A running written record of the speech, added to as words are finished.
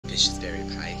Vicious Berry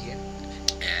Pie here,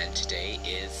 and today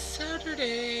is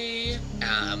Saturday.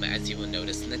 As you will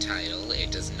notice in the title, it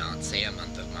does not say a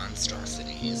month of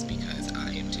monstrosities because I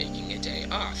am taking a day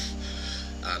off.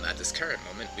 At this current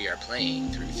moment, we are playing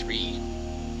through 3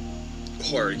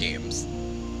 horror games.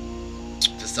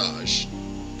 Visage,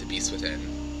 The Beast Within,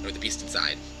 or The Beast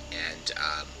Inside, and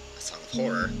A Song of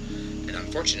Horror. And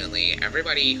unfortunately,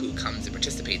 everybody who comes and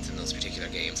participates in those particular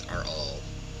games are all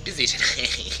busy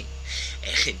today.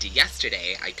 And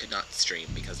yesterday, I could not stream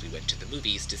because we went to the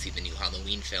movies to see the new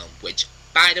Halloween film, which,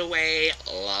 by the way,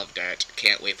 loved it.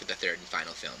 Can't wait for the 3rd and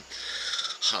final film.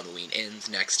 Halloween ends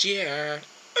next year.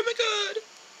 Oh my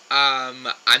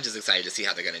god! I'm just excited to see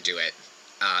how they're gonna do it.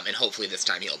 And hopefully this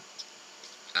time he'll...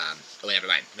 oh, never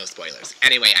mind. No spoilers.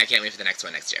 Anyway, I can't wait for the next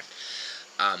one next year.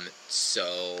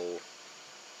 So...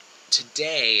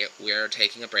 today, we're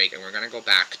taking a break, and we're gonna go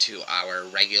back to our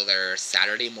regular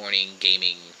Saturday morning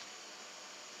gaming,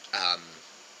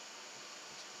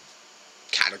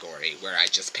 category, where I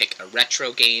just pick a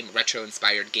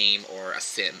retro-inspired game, or a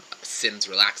Sims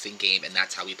relaxing game, and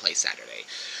that's how we play Saturday.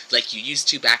 Like you used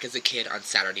to back as a kid on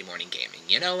Saturday morning gaming,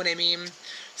 you know what I mean?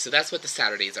 So that's what the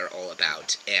Saturdays are all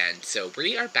about, and so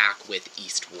we are back with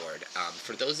Eastward.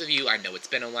 For those of you, I know it's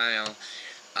been a while,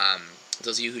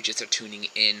 those of you who just are tuning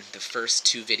in, the first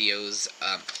 2 videos,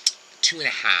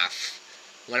 2.5,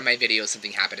 one of my videos,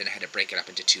 something happened and I had to break it up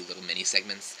into 2 little mini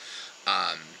segments.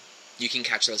 You can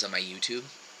catch those on my YouTube,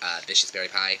 Vicious Berry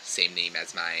Pie, same name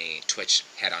as my Twitch.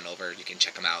 Head on over, you can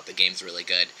check them out. The game's really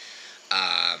good.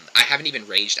 I haven't even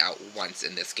raged out once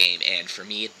in this game, and for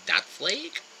me, that's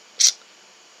like,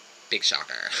 big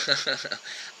shocker.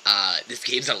 This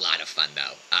game's a lot of fun,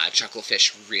 though.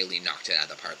 Chucklefish really knocked it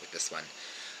out of the park with this one.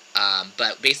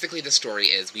 But basically the story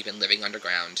is we've been living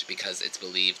underground because it's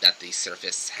believed that the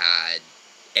surface had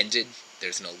ended.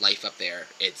 There's no life up there.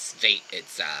 It's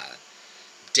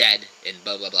dead and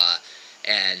blah blah blah.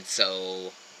 And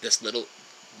so this little...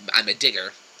 I'm a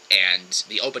digger, and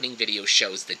the opening video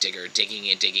shows the digger digging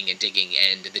and digging and digging,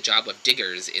 and the job of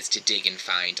diggers is to dig and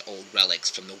find old relics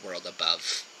from the world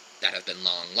above that have been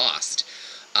long lost.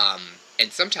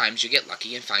 And sometimes you get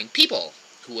lucky and find people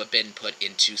who have been put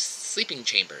into sleeping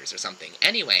chambers or something.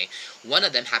 Anyway, one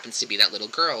of them happens to be that little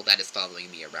girl that is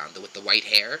following me around with the white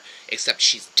hair, except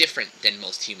she's different than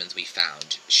most humans we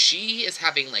found. She is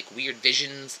having, like, weird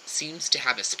visions, seems to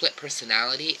have a split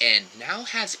personality, and now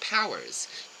has powers.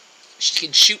 She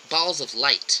can shoot balls of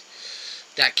light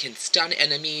that can stun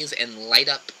enemies and light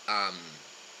up,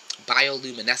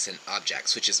 bioluminescent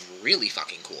objects, which is really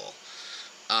fucking cool.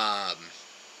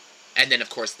 And then, of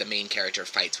course, the main character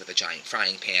fights with a giant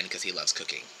frying pan because he loves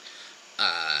cooking.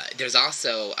 There's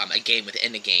also a game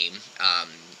within a game.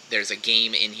 There's a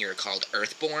game in here called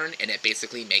Earthborn, and it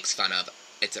basically makes fun of...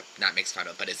 not makes fun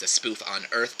of, but it's a spoof on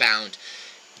Earthbound,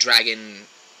 Dragon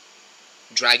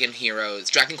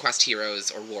Quest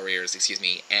heroes, or warriors, excuse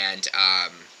me, and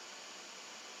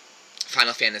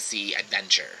Final Fantasy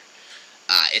Adventure.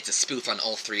 It's a spoof on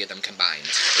all 3 of them combined.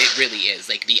 It really is.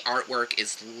 Like, the artwork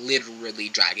is literally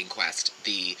Dragon Quest.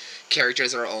 The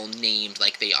characters are all named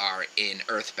like they are in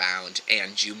Earthbound,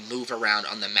 and you move around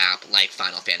on the map like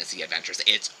Final Fantasy Adventures.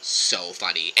 It's so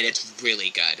funny, and it's really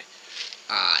good.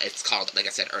 It's called, like I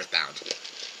said, Earthbound.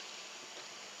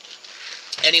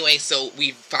 Anyway, so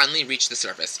we finally reached the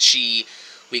surface.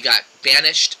 We got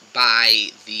banished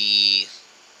by the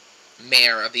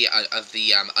mayor of the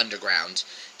underground,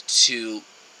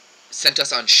 sent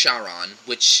us on Charon,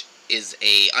 which is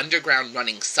a underground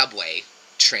running subway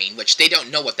train, which they don't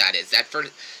know what that is. At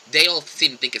first, they all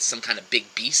seem to think it's some kind of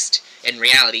big beast. In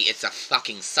reality, it's a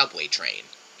fucking subway train.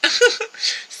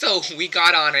 So we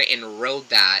got on it and rode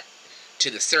that to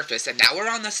the surface, and now we're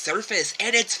on the surface,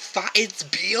 and it's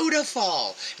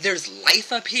beautiful. There's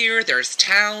life up here, there's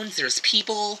towns, there's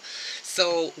people.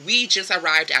 So we just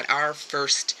arrived at our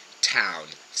first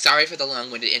town. Sorry for the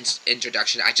long-winded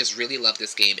introduction. I just really love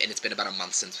this game, and it's been about a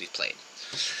month since we've played.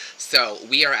 So,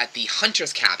 we are at the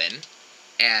Hunter's Cabin,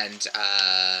 and,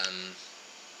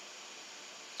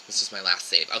 this is my last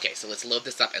save. Okay, so let's load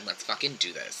this up, and let's fucking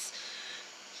do this.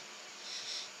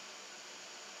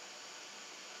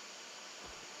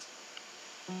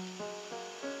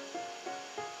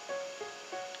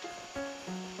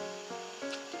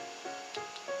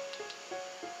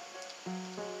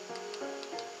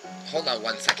 Hold on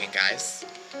 1 second, guys.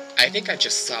 I think I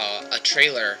just saw a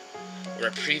trailer or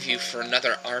a preview for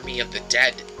another Army of the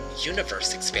Dead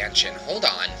universe expansion. Hold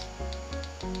on.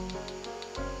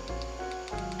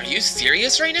 Are you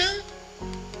serious right now?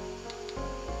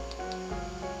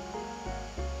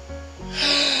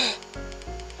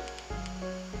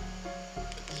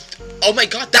 Oh my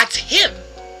god, that's him!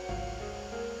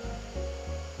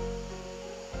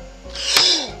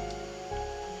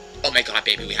 Oh my god,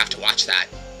 baby, we have to watch that.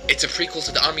 It's a prequel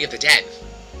to The Army of the Dead.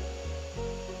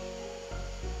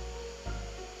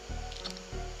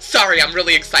 Sorry, I'm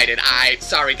really excited.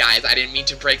 Sorry guys, I didn't mean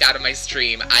to break out of my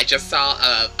stream. I just saw,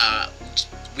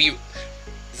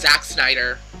 Zack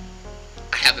Snyder,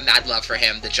 I have a mad love for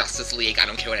him. The Justice League, I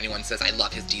don't care what anyone says, I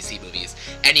love his DC movies.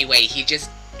 Anyway,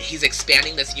 he's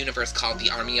expanding this universe called The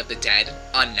Army of the Dead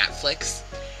on Netflix.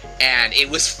 And it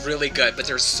was really good, but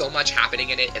there's so much happening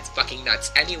in it, it's fucking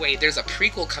nuts. Anyway, there's a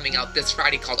prequel coming out this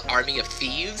Friday called Army of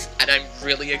Thieves, and I'm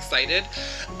really excited.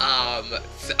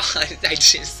 So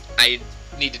I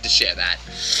needed to share that.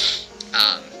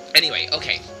 Anyway,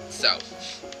 okay, so.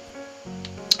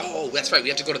 Oh, that's right, we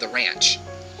have to go to the ranch.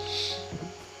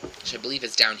 Which I believe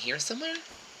is down here somewhere?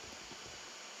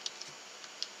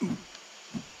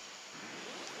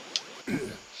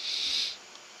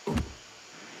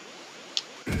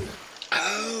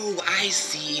 Oh, I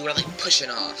see. We're like pushing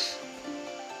off.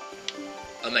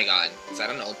 Oh my god. Is that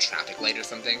an old traffic light or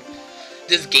something?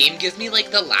 This game gives me like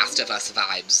the Last of Us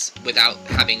vibes without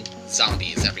having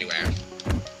zombies everywhere.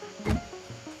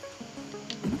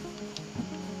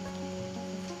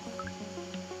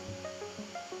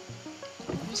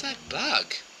 What was that bug?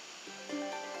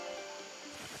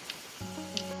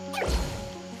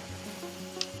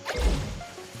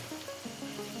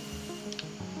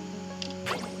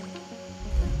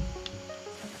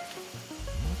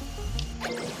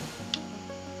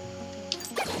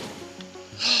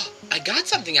 I got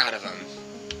something out of him.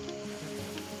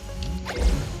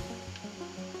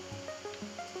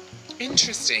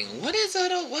 Interesting. What is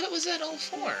that all, what was that all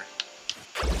for?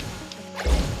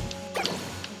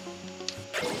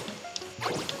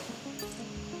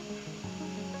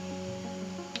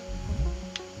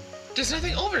 There's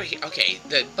nothing over here. Okay,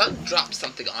 the bug dropped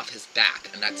something off his back,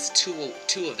 and that's two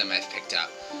of them I've picked up.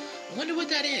 I wonder what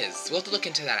that is. We'll have to look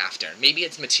into that after. Maybe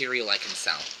it's material I can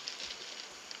sell.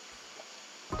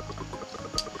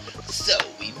 So,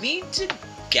 we need to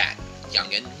get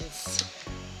youngins.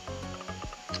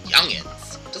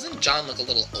 Youngins? Doesn't John look a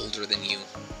little older than you?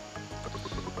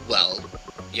 Well,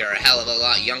 you're a hell of a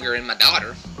lot younger than my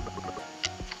daughter.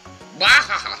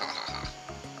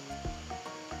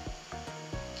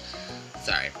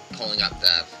 Sorry, pulling up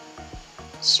the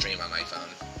stream on my phone.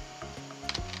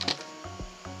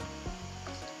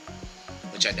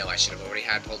 Which I know I should have already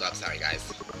had pulled up, sorry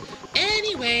guys.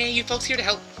 Anyway, you folks here to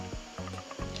help.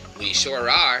 We sure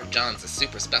are. John's a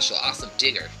super special, awesome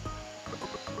digger.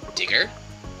 Digger?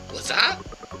 What's that?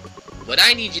 What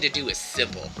I need you to do is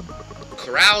simple.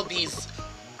 Corral these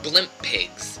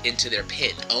Blimpigs into their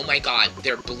pit. Oh my god,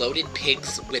 they're bloated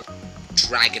pigs with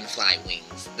dragonfly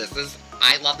wings.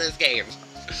 I love this game.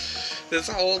 This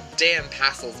whole damn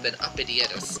castle's been uppity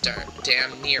at a start.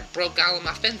 Damn near broke all of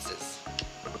my fences.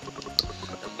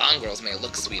 The mongrels may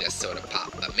look sweet as soda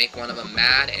pop, but make one of them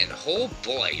mad, and oh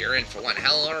boy, you're in for one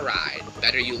hell of a ride.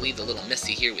 Better you leave the little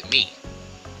missy here with me.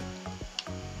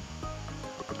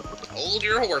 Hold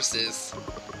your horses.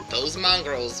 Those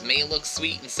mongrels may look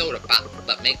sweet and soda pop,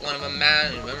 but make one of them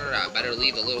mad, and remember, I better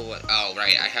leave the little one. Oh,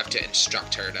 right, I have to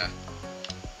instruct her to.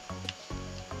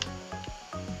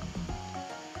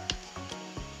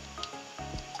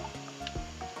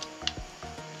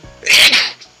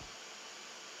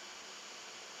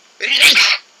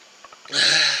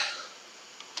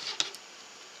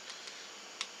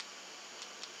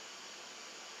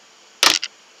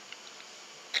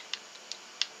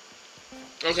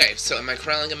 Okay, so am I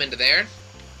corralling them into there?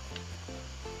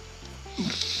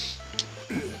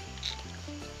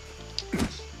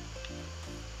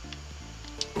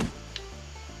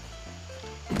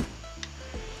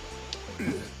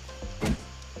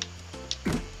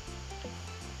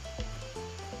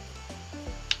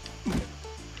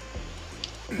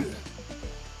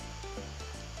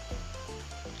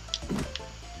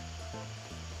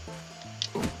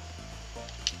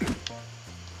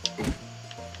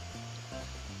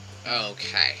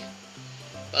 Okay.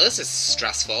 Well, this is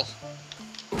stressful.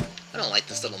 I don't like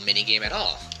this little mini-game at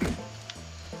all.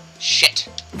 Shit.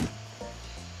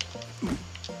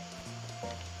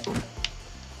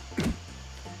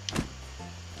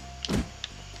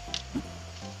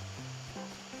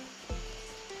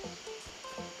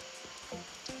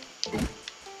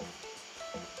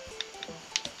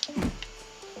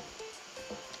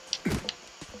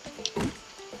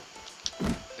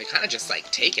 They kind of just,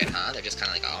 like, take it, huh? They're just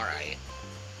kind of like, alright.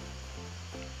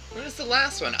 Where's the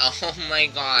last one? Oh my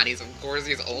god, of course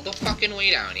he's all the fucking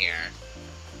way down here.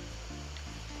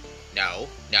 No,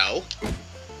 no.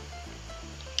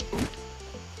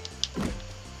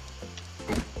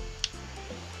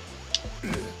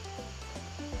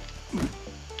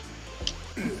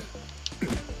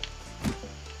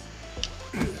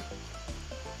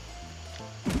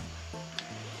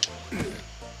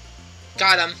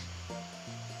 Got him.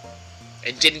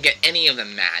 And didn't get any of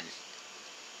them mad.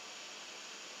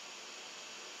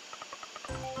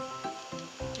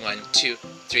 1, 2,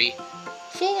 3,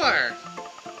 4,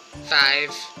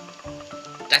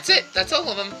 5. That's it. That's all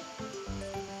of them.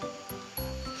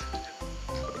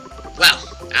 Well,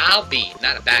 I'll be.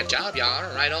 Not a bad job,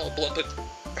 y'all. Right, old Blimpig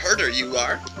herder you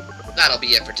are. That'll be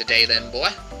it for today then, boy.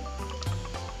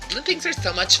 Blimpigs are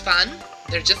so much fun.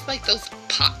 They're just like those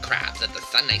pot crabs at the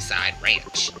Sunnyside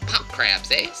Ranch. Pot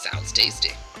crabs, eh? Sounds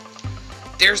tasty.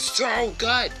 They're so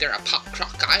good. They're a pot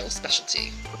crocodile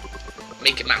specialty.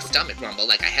 Making my stomach rumble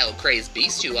like a hell-crazed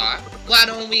beast you are. Why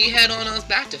don't we head on us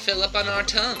back to fill up on our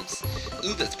tums?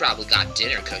 Uva's probably got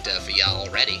dinner cooked up for y'all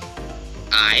already.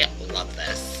 I love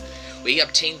this. We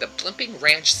obtained the Blimping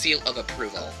Ranch seal of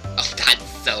approval. Oh,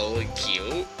 that's so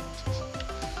cute.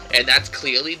 And that's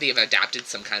clearly they've adapted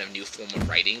some kind of new form of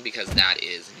writing because that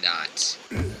is not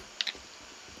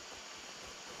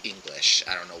English.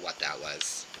 I don't know what that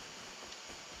was.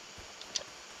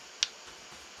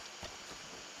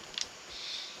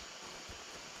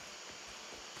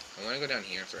 I want to go down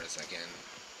here for a second.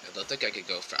 It looked like I could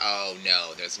go for... Oh,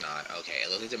 no, there's not. Okay, it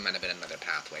looked like there might have been another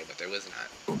pathway, but there was not.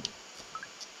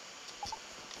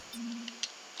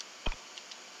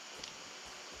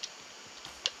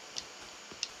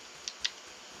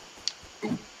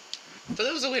 I thought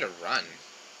there was a way to run.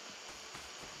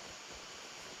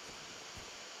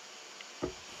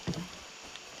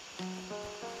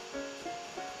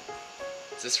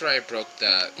 Is this where I broke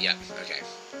the... Yeah, okay.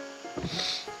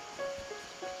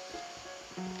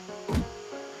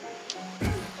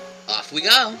 Off we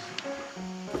go!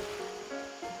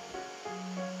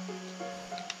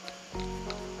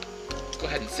 Let's go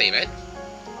ahead and save it.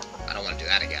 I don't want to do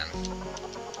that again.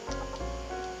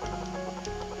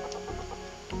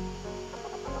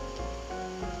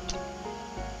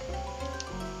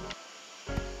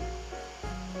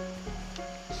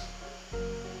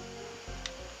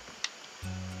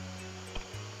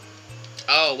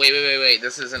 Oh, wait.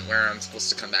 This isn't where I'm supposed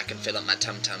to come back and fill up my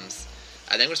tum-tums.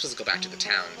 I think we're supposed to go back to the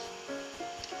town.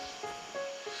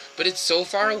 But it's so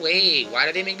far away. Why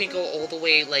did they make me go all the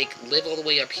way, like, live all the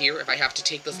way up here if I have to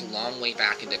take this long way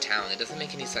back into town? It doesn't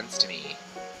make any sense to me.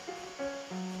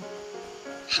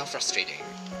 How frustrating.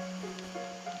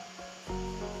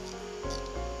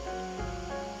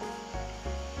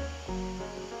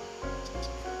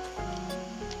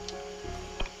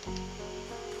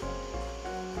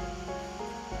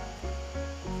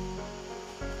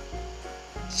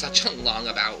 Such a long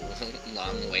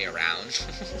way around.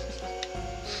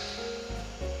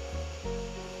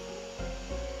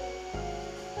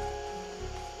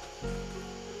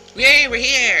 Yay, we're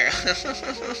here!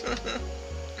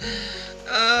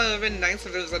 Oh, it'd been nice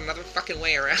if there was another fucking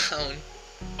way around.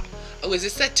 Oh, is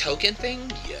this that token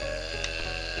thing?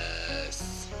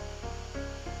 Yes.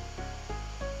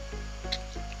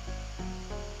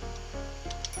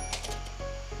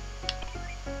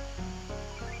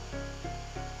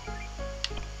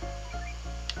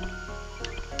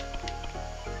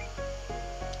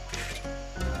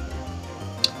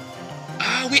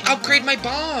 Oh, we upgrade my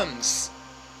bombs!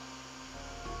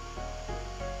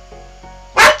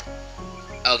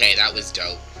 Okay, that was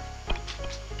dope.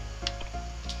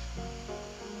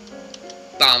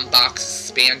 Bomb box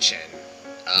expansion.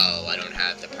 Oh, I don't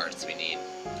have the parts we need.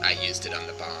 I used it on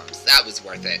the bombs. That was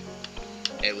worth it.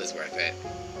 It was worth it.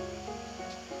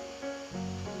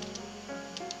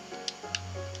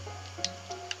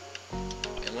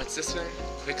 And what's this one?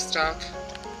 Quick stock?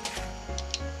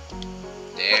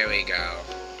 There we go.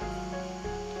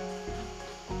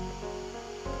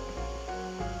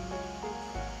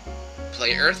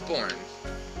 Play Earthborn.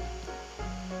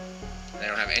 And I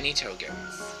don't have any tokens.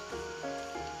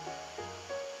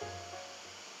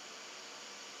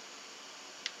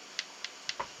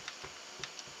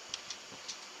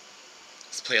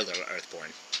 Let's play a little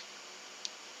Earthborn.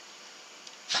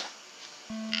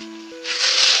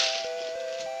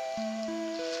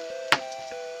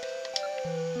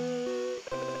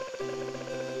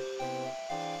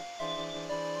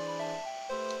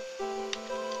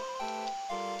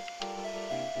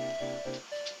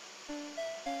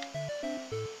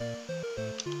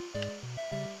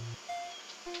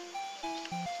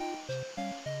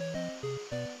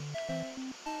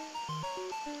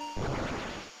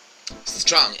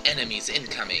 Strong enemies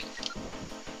incoming.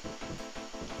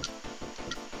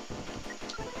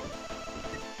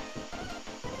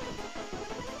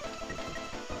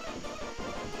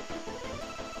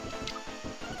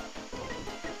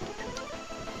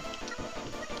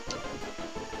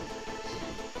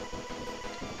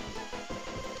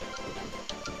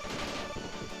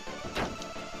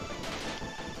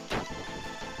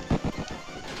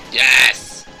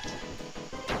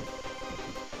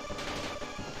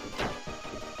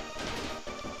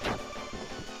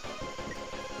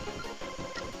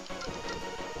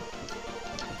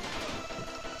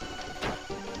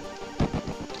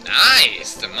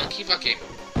 he fucking...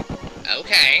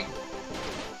 Okay.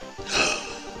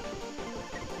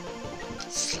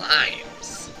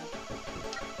 Slimes.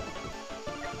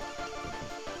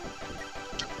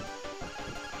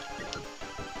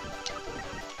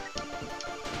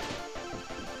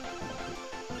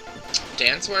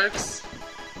 Dance works?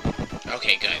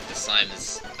 Okay, good. The slime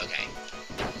is... okay.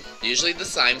 Usually the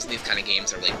slimes in these kind of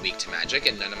games are, like, weak to magic,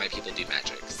 and none of my people do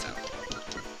magic, so...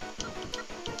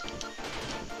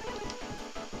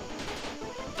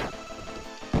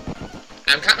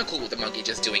 I'm kinda cool with the monkey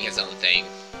just doing his own thing.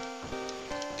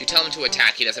 If you tell him to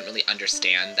attack, he doesn't really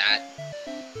understand that.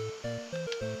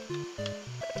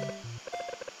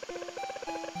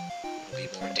 It'll be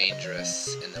more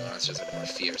dangerous, and the monsters are more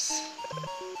fierce.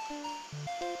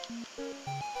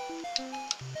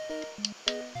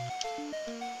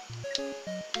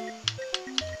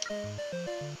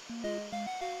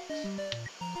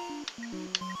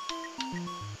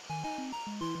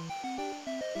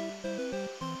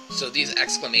 So these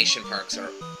exclamation points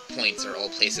are all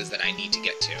places that I need to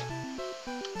get to.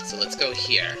 So let's go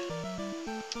here.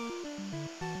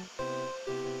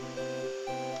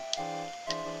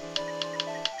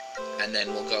 And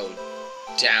then we'll go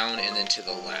down and then to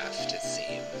the left, it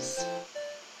seems.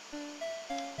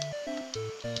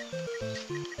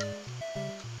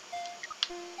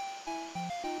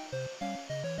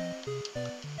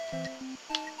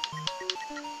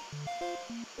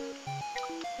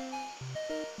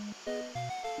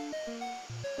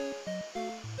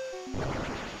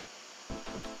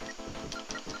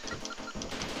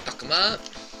 Fuck him up.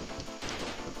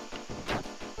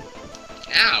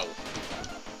 Ow.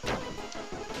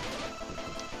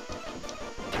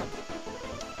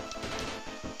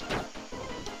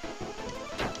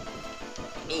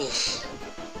 Oof.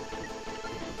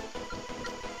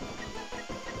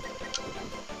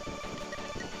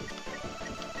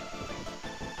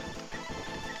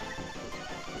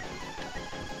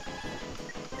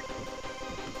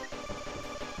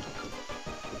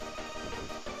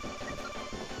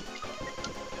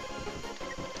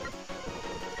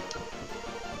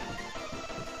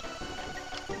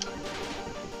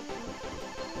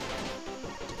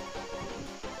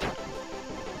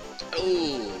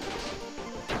 Ooh.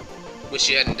 Wish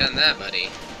you hadn't done that, buddy.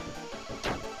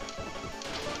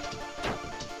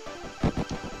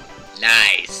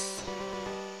 Nice.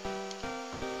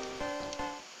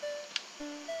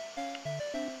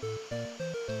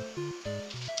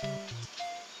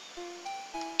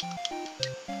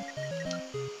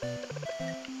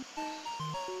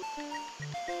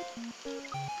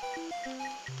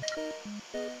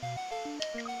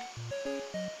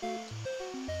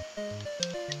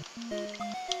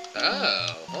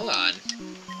 Oh, hold on.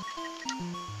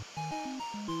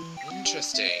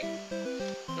 Interesting.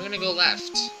 We're gonna go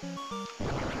left.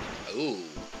 Ooh.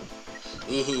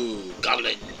 Ooh,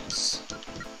 goblins.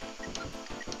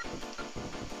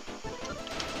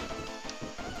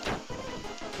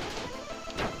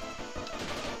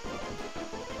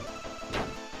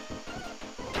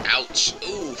 Ouch.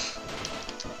 Oof.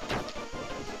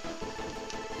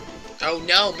 Oh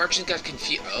no, Merchant got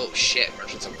confused. Oh shit,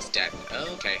 Merchant's almost dead.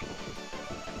 Oh, okay.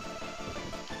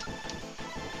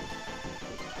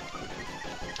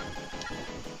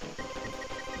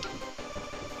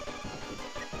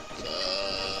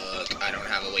 Fuck, I don't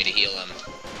have a way to heal him.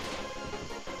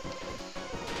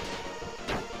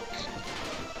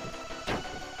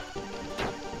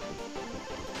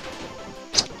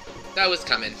 That was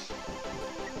coming.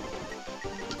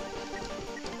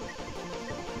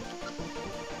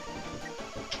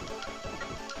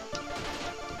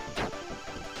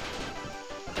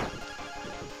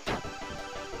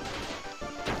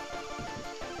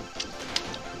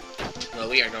 Well,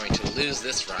 we are going to lose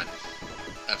this run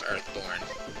of Earthborn.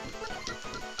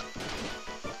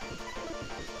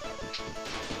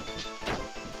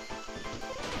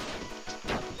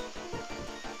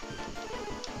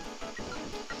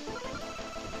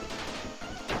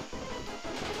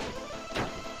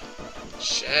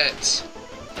 Shit.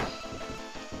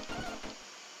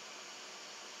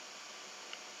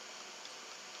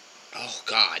 Oh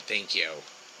god, thank you.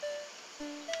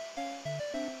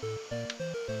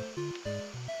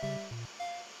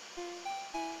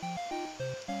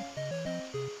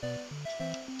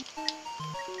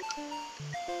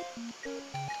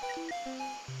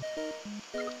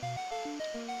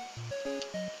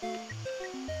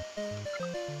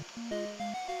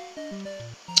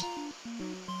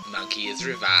 Monkey is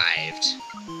revived.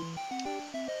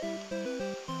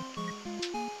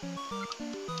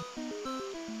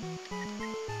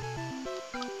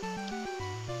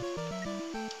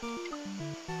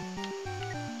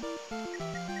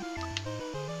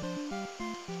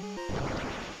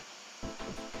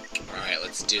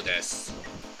 Let's do this.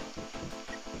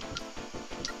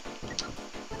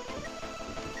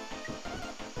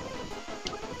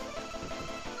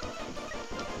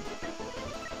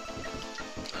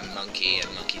 A monkey,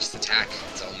 and monkey just attack.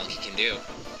 That's all a monkey can do.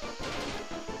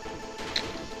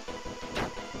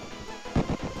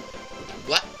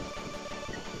 What?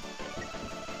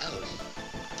 Oh.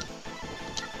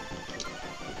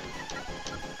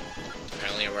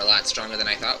 Apparently we're a lot stronger than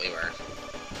I thought we were.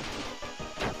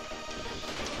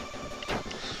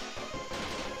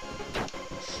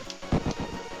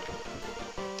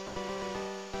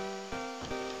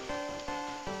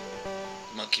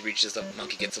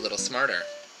 Monkey gets a little smarter.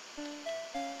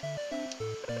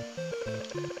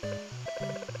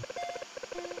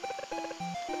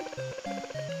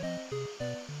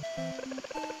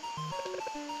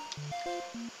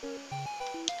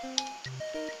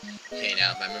 Okay,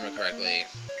 now if I remember correctly.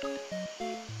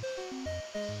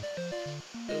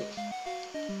 Ooh.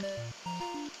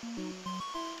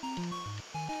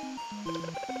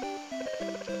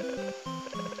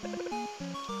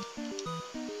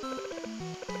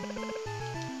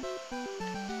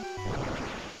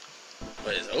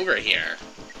 What is over here?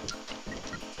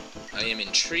 I am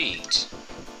intrigued.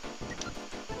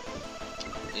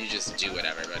 You just do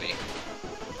whatever, buddy.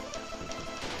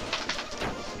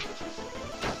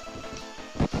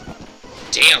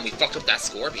 Damn, we fucked up that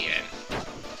scorpion.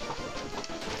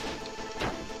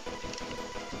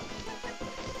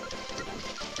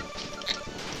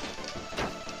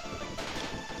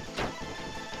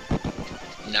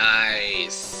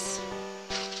 Nice.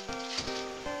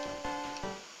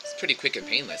 Pretty quick and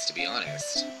painless, to be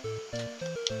honest.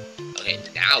 Okay,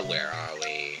 now where are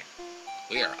we?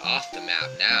 We are off the map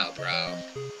now, bro.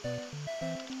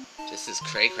 This is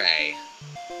cray-cray.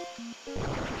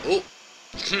 Oh!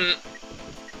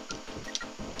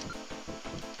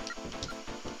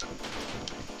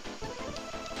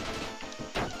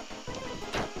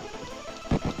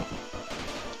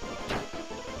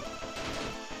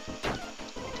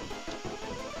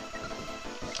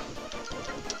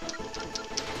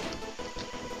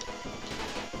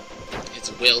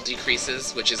 Will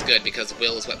decreases, which is good because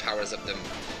will is what powers up the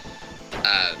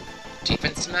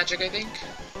defense to magic, I think.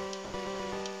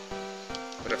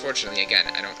 But unfortunately, again,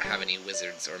 I don't have any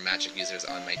wizards or magic users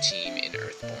on my team in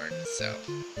Earthborn, so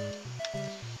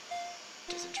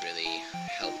doesn't really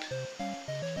help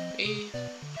me.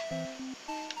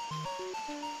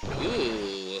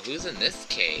 Ooh, who's in this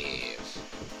cave?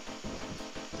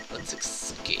 Let's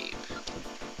escape.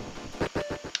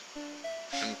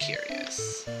 I'm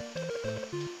curious.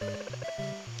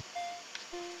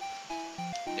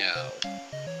 No.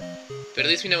 But at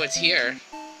least we know it's here.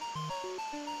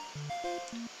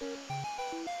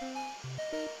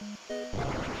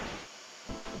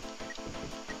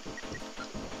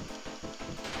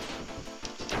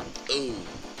 Ooh.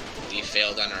 We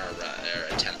failed on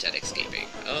our attempt at escaping.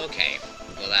 Okay.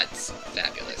 Well, that's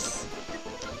fabulous.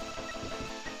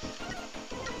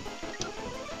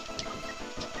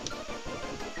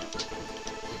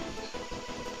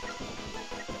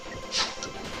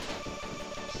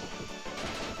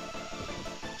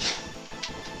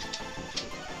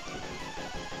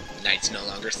 Knight's no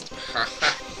longer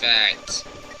perfect.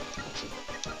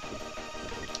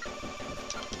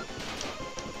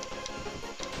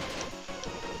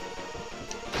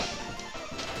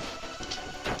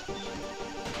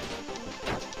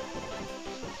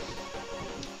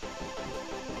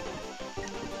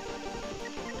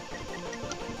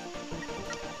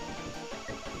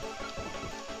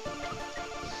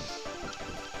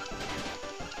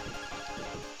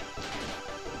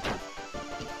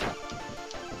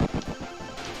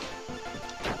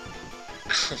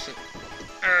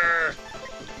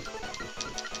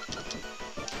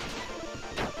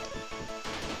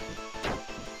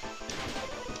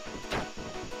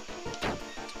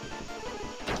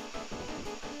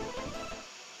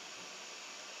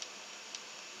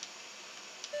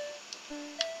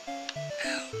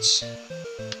 Ouch.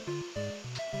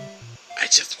 I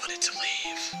just wanted to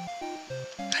leave.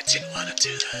 I didn't want to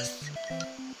do this.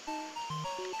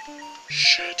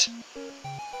 Shit.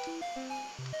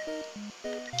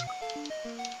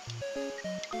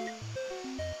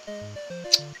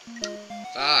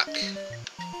 Fuck.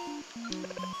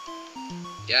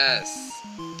 Yes.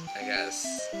 I guess.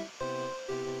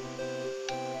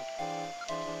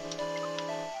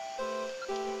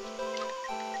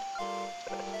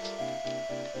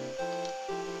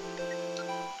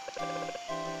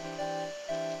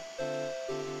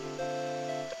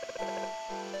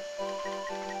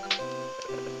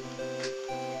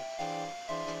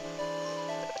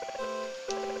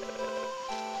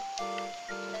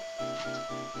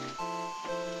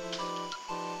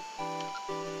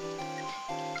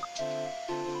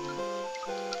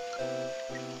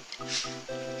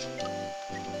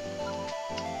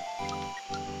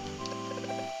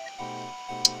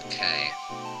 Okay.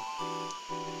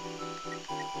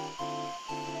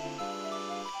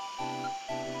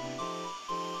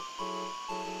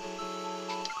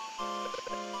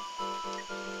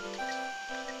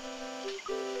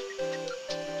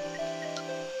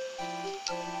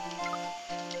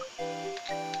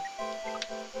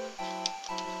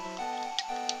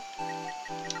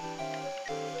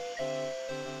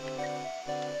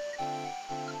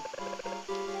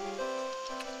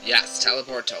 Yes,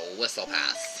 teleport to Whistle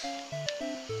Pass.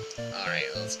 Alright,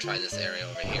 let's try this area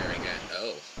over here again.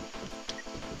 Oh.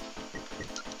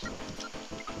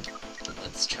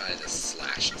 Let's try this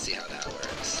slash and see how that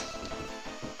works.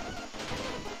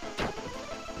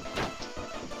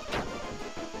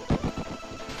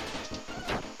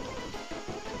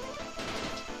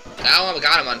 Oh, we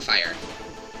got him on fire.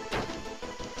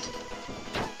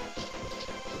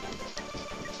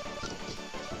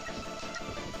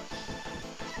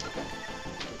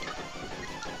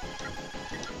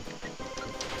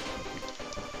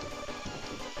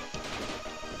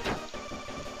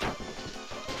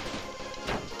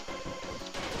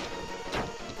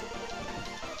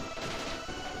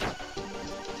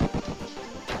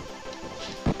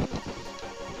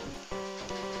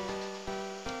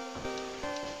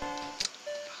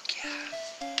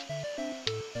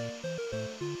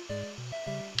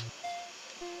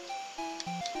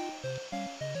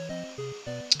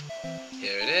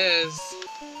 Here it is.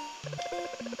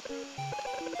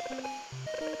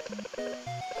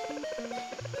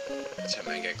 Each time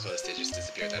I get close, they just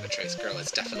disappear without a trace. Girl,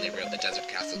 it's definitely real. The desert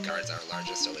castle guards our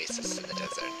largest oasis in the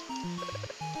desert.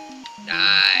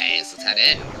 Nice. Let's head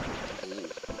in. Ooh.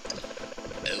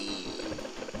 Ooh.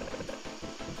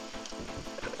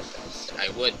 I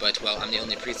would, but, well, I'm the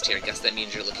only priest here. Guess that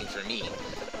means you're looking for me.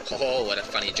 Oh, what a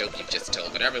funny joke you've just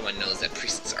told. But everyone knows that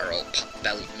priests are all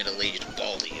pot-bellied, middle-aged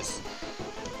baldies.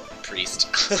 Priest.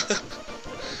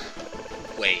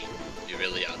 Wait, you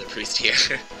really are the priest here?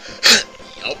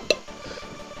 Yup.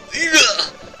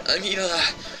 I mean,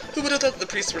 who would have thought the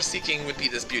priest we're seeking would be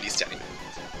this beauty statue?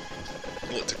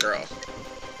 Oh, it's a girl.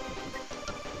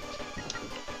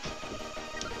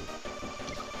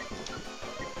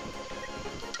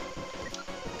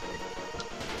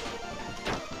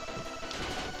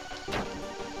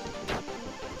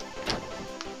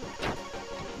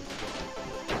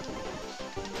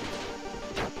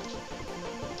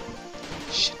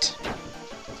 Shit.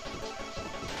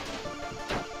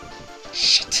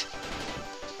 Shit.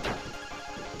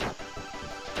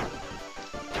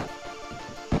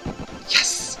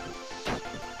 Yes!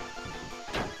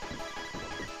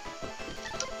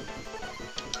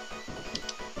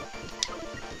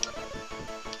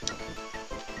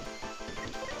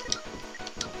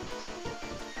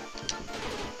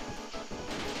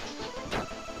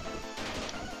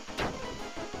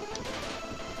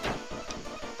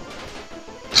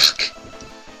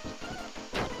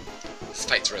 This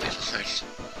fight's really hard.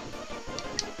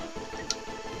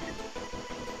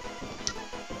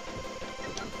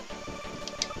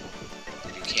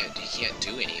 You can't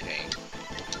do anything.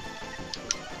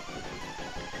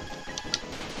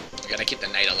 We gotta keep the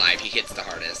knight alive. He hits the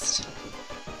hardest.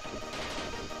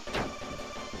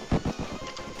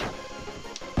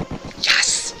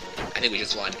 Yes! I think we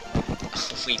just won.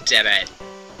 We did it.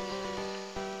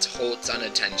 It's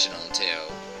unintentional, too.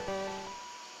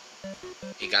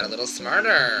 He got a little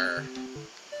smarter.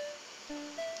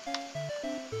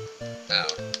 Oh.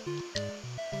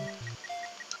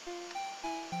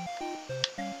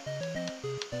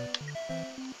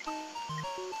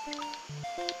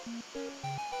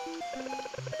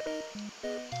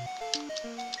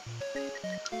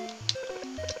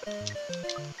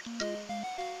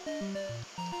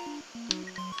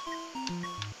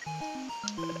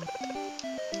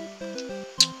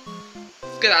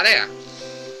 Let's get out of here.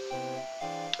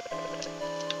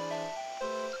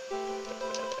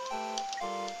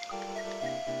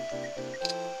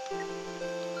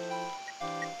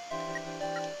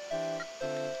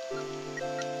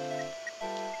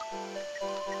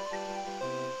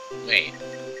 Wait.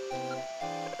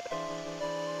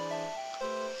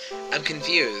 I'm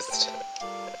confused.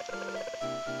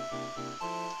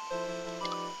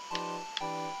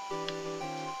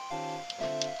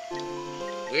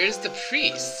 Where's the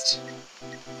priest?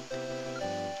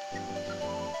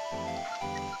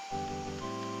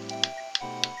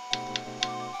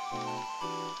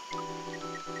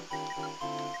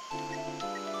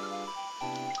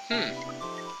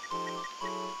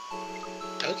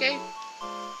 Okay.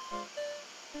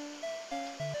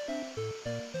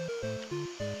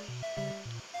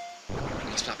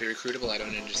 Must not be recruitable, I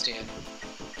don't understand.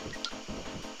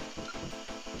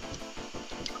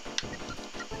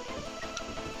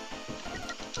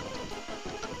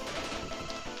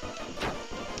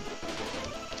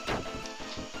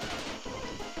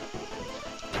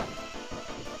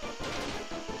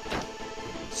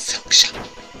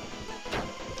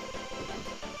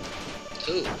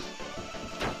 Ooh.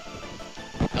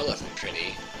 That wasn't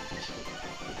pretty.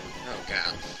 Oh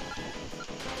god.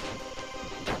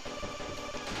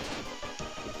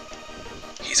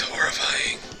 He's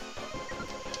horrifying.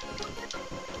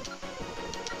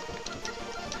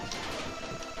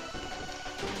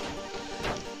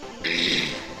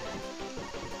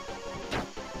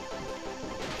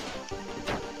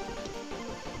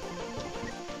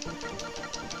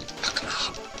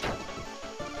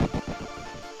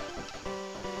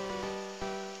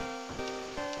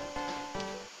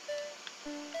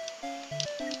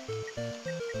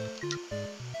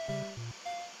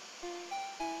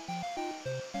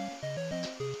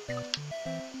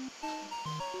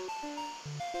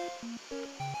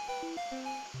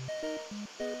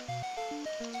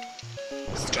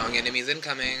 Strong enemies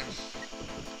incoming.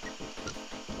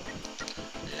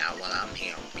 Not while I'm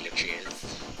here,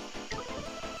 bitches.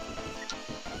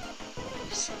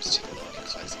 Seems to load and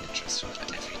collect interest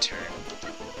with every turn.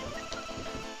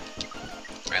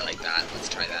 I like that. Let's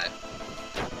try that.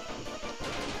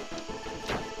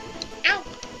 Ow!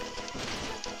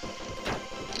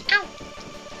 Ow!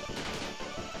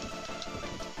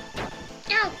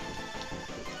 Ow!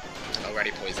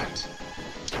 Already poisoned.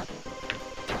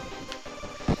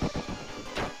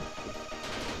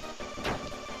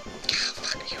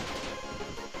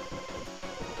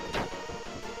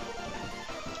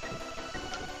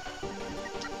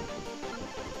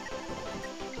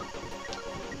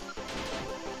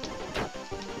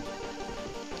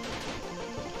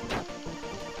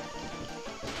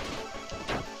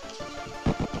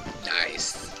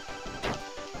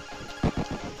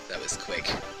 That was quick.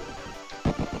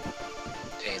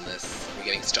 Painless. We're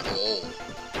getting strong. Oh.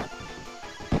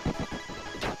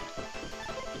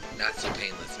 Not so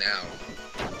painless now.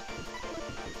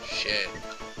 Shit.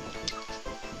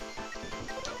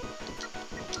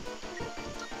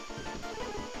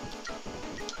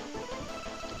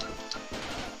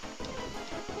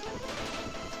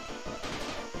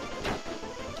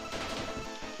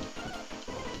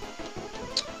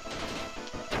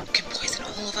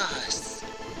 All of us.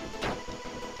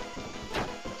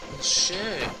 Oh,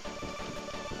 shit.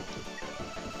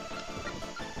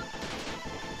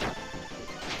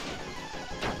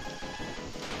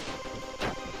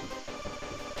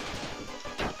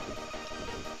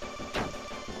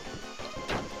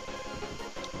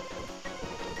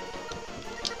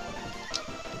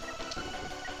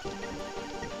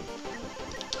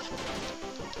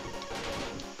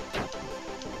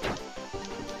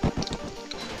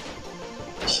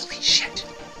 Shit.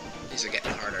 These are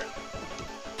getting harder.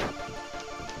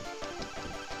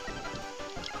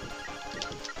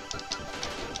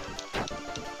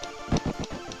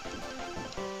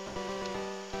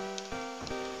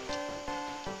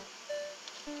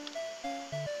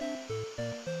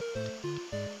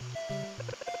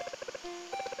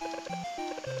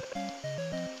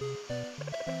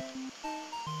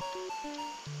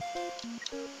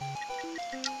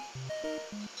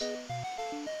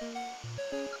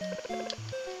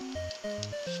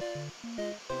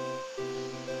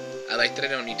 I like that I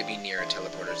don't need to be near a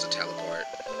teleporter to teleport.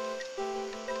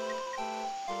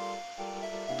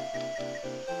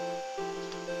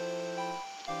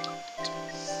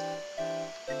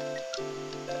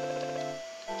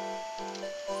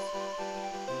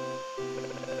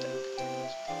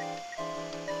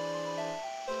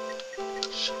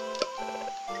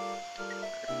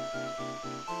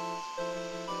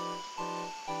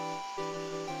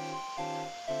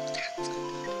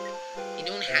 You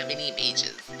don't have any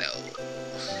mages, though.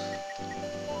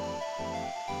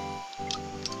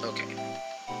 Okay.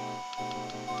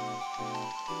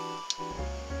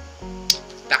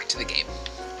 Back to the game.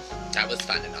 That was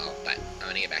fun and all, but I'm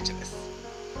gonna get back to this.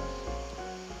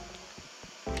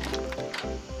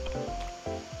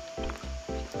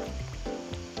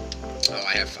 Oh,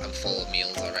 I'm full of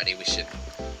meals already. We should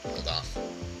hold off.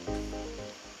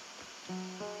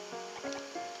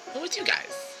 Who is you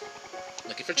guys?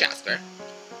 Looking for Jasper.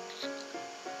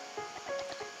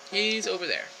 He's over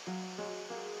there.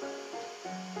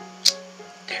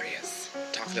 There he is.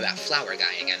 Talking to that flower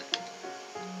guy again.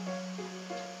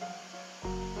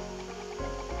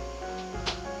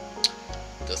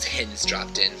 Those hens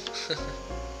dropped in.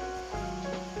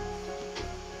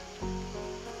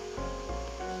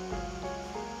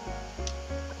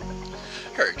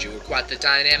 Heard you were quite the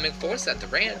dynamic force at the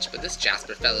ranch, but this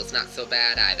Jasper fellow's not so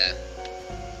bad either.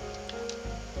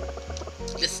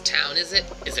 This town, is it?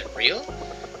 Is it real?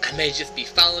 I may just be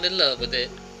falling in love with it.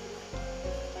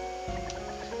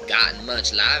 Gotten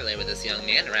much lively with this young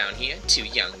man around here. 2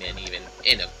 young men even.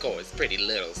 And of course, pretty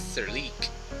little Sir Leek.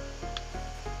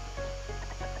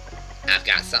 I've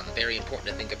got something very important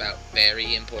to think about.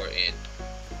 Very important.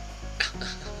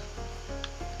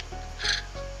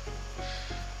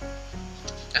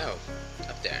 Oh,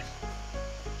 up there.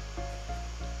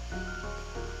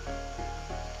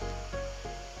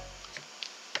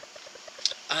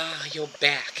 Ah, you're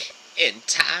back. And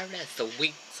tired as the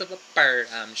wings of a bird,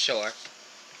 I'm sure.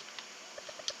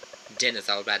 Dinner's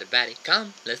all right about it.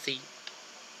 Come, let's eat.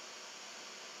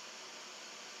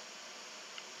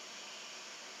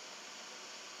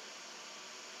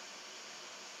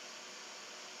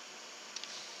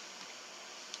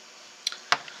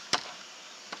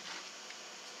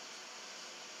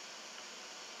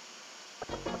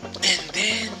 And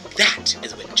then that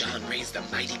is when John raised the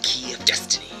mighty key of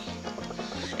destiny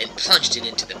and plunged it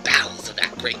into the bowels of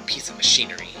that great piece of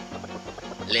machinery,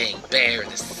 laying bare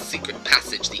the secret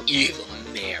passage the evil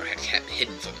mayor had kept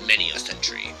hidden for many a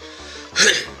century.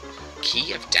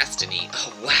 Key of destiny?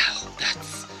 Oh wow,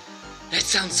 that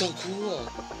sounds so cool.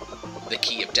 The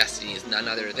key of destiny is none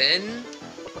other than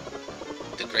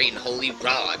the great and holy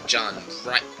rod John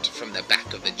right from the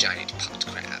back of the giant pot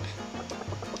crab.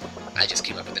 I just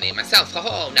came up with the name myself.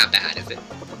 Oh, not bad, is it?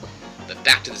 But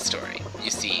back to the story.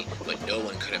 You see, what no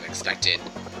one could have expected,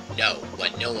 no,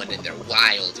 what no one in their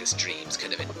wildest dreams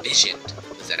could have envisioned,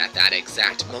 was that at that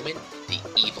exact moment, the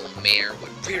evil mayor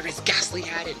would rear his ghastly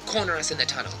head and corner us in the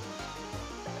tunnel.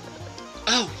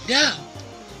 Oh, no!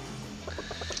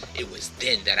 It was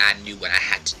then that I knew what I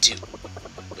had to do.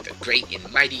 With a great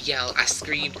and mighty yell, I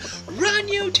screamed, "Run,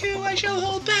 you two! I shall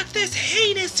hold back this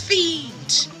heinous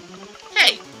fiend!"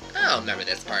 Hey! I don't remember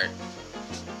this part.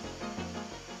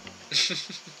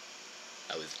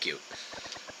 That was cute.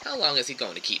 How long is he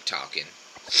going to keep talking?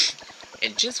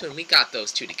 And just when we got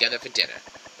those two together for dinner,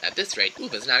 at this rate,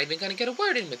 Uva's not even going to get a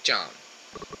word in with John.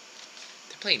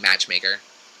 They're playing matchmaker.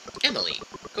 Emily,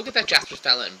 go get that Jasper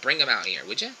fella and bring him out here,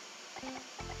 would ya?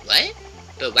 What?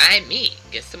 But why me?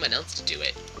 Get someone else to do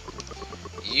it.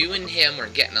 You and him were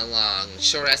getting along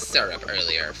sure as syrup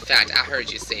earlier. In fact, I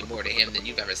heard you say more to him than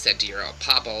you've ever said to your old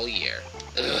pop all year.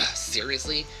 Ugh,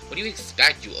 seriously? What do you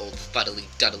expect, you old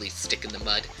fuddly-duddly stick in the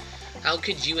mud? How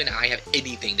could you and I have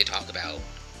anything to talk about?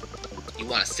 You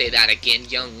want to say that again,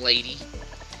 young lady?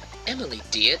 Emily,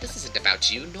 dear, this isn't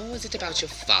about you, nor is it about your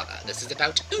father. This is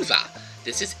about Uva.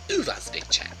 This is Uva's big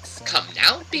chance. Come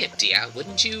now, be a dear,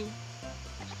 wouldn't you?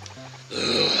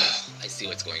 Ugh, I see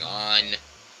what's going on.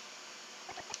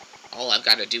 All I've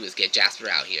got to do is get Jasper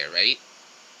out here, right?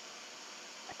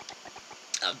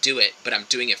 I'll do it, but I'm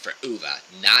doing it for Uva,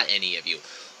 not any of you.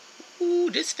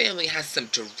 Ooh, this family has some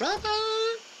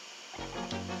drama.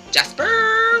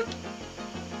 Jasper!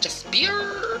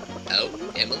 Jasper!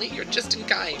 Oh, Emily, you're just in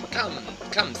kind.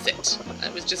 Come sit. I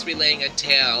was just relaying a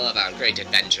tale of our great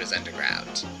adventures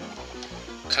underground.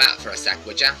 Clap for a sec,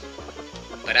 would ya?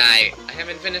 But I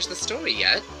haven't finished the story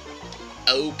yet.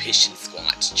 Oh, pish and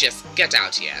squat. Just get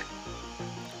out here.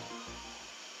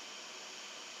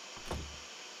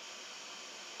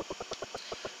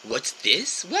 What's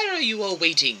this? Why are you all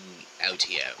waiting out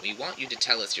here? We want you to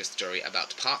tell us your story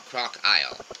about Pot Croc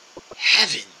Isle.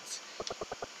 Heavens!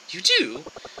 You do?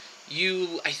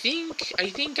 I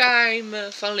think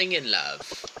I'm falling in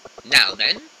love. Now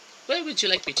then, where would you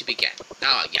like me to begin?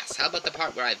 Ah, yes, how about the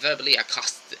part where I verbally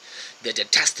accost the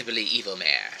detestably evil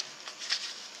mayor?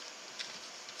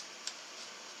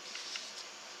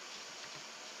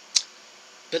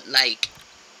 But, like,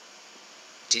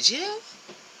 did you?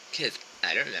 'Cause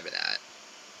I don't remember that.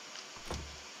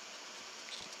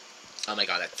 Oh my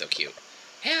god, that's so cute.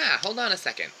 Yeah, hold on a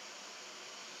second.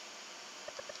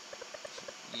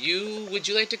 Would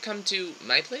you like to come to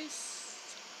my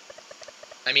place?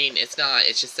 I mean, it's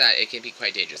just that it can be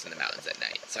quite dangerous in the mountains at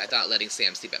night, so I thought letting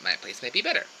Sam sleep at my place might be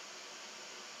better.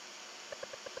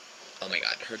 Oh my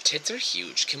god, her tits are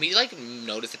huge. Can we, like,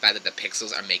 notice the fact that the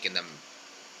pixels are making them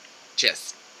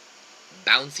just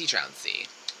bouncy-trouncy?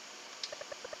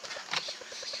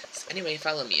 Anyway,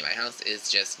 follow me. My house is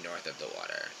just north of the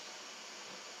water.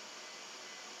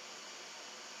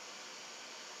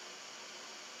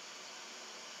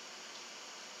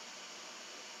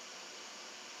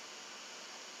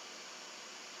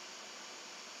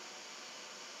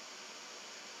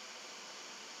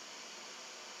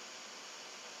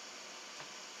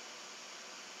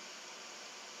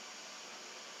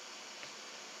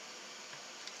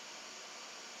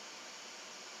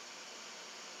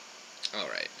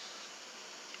 Alright.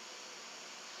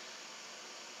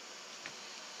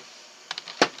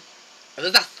 This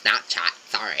is a Snapchat.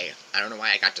 Sorry. I don't know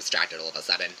why I got distracted all of a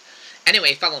sudden.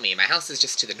 Anyway, follow me. My house is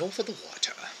just to the north of the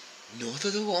water. North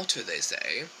of the water, they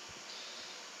say.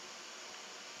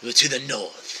 We're to the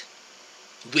north.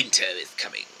 Winter is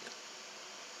coming.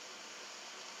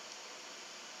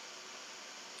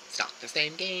 The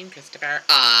same game, Christopher.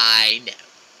 I know.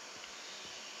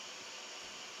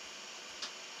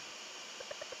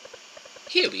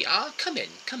 Here we are. Come in,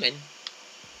 come in.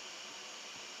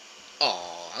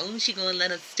 Aw, she gonna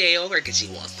let us stay over because she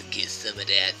wants to get some of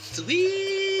that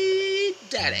sweet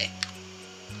daddy.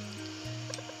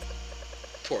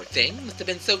 Poor thing, must have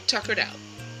been so tuckered out.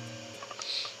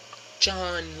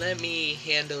 John, let me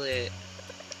handle it.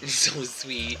 So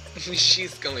sweet.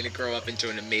 She's going to grow up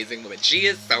into an amazing woman. She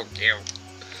is so cute.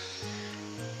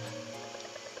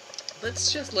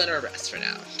 Let's just let her rest for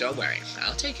now. Don't worry,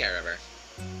 I'll take care of her.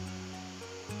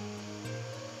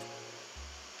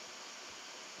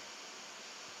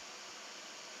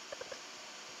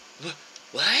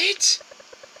 What?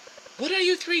 What are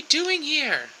you three doing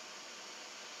here?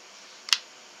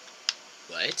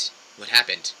 What? What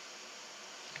happened?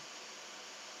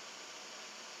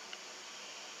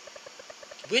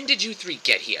 When did you three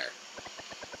get here?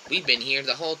 We've been here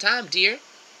the whole time, dear.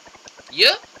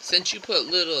 Yup, since you put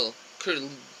little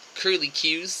curly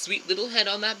Q's sweet little head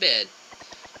on that bed.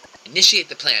 Initiate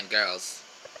the plan, girls.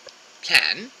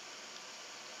 Plan?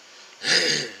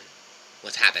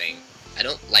 What's happening? I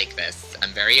don't like this.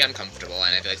 I'm very uncomfortable,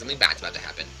 and I feel like something bad's about to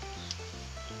happen.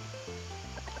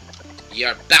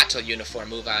 Your battle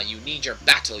uniform, Uva. You need your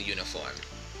battle uniform.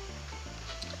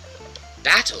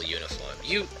 Battle uniform?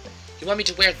 You want me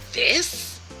to wear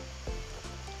this?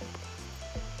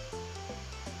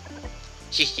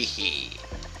 Hee.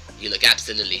 You look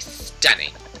absolutely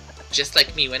stunning. Just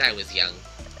like me when I was young.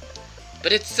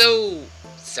 But it's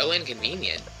so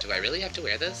inconvenient. Do I really have to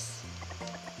wear this?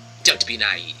 Don't be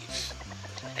naive.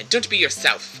 And don't be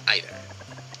yourself, either.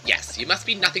 Yes, you must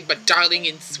be nothing but darling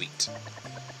and sweet.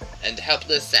 And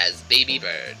helpless as baby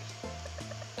bird.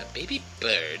 A baby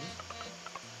bird?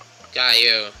 Got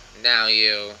you. Now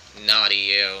you. Naughty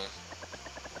you.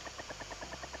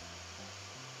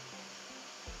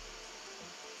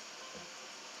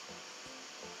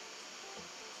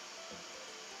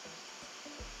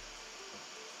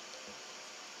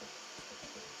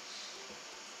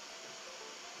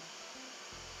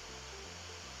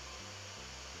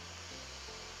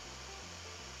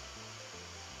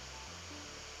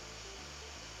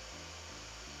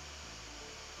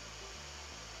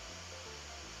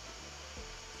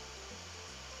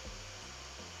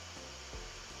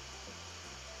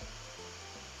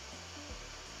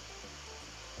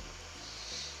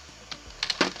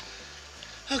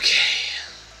 Okay.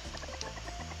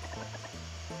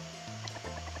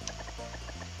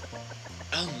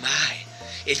 Oh my,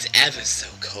 it's ever so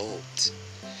cold.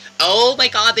 Oh my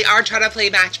god, they are trying to play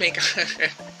matchmaker.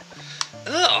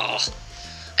 Ugh.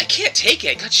 I can't take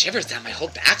it. Got shivers down my whole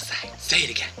backside. Say it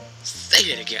again.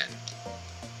 Say it again.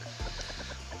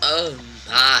 Oh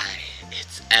my,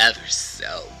 it's ever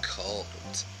so cold.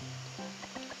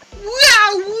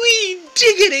 Wowee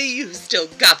diggity, you still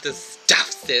got the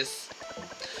stuff, sis.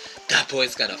 That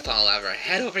boy's gonna fall over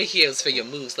head over heels for your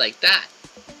moves like that.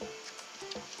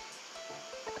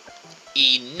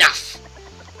 Enough!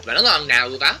 Run along now,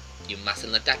 Uva. You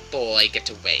mustn't let that boy get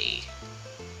away.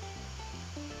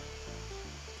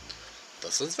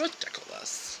 This is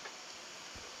ridiculous.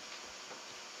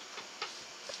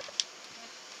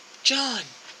 John!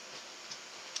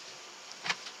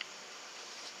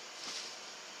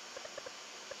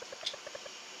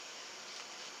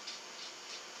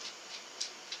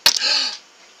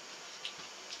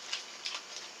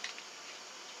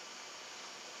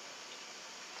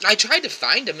 I tried to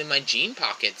find them in my jean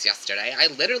pockets yesterday. I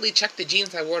literally checked the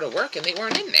jeans I wore to work and they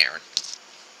weren't in there.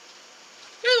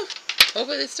 Oh,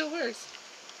 hopefully it still works.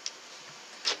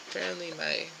 Apparently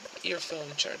my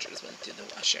earphone chargers went through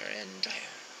the washer and dryer.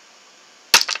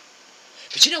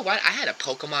 But you know what? I had a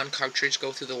Pokemon cartridge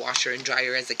go through the washer and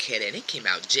dryer as a kid and it came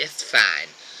out just fine.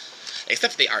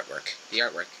 Except for the artwork. The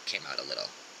artwork came out a little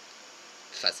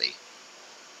fuzzy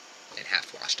and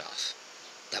half washed off.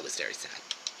 That was very sad.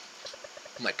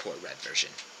 My poor red version.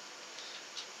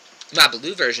 My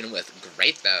blue version was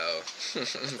great, though.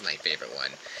 My favorite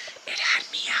one. It had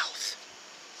Meowth.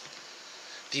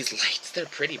 These lights, they're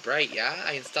pretty bright, yeah?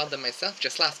 I installed them myself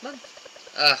just last month.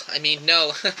 I mean,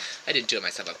 no. I didn't do it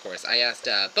myself, of course. I asked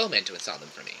Bowman to install them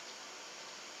for me.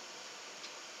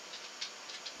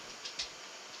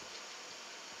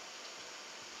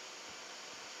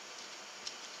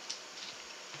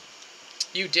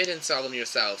 You did install them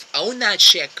yourself. Own that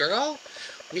shit, girl.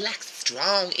 We like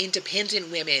strong, independent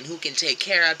women who can take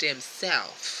care of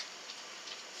themselves.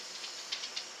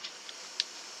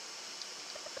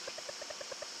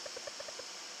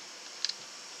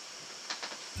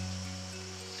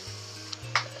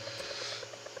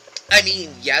 I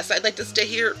mean, yes, I'd like to stay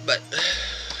here, but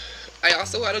I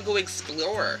also want to go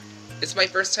explore. It's my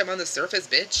first time on the surface,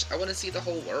 bitch. I want to see the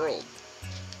whole world.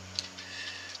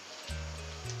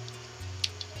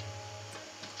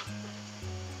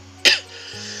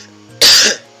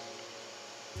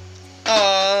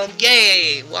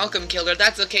 Yay! Welcome, Killer.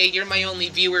 That's okay. You're my only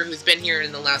viewer who's been here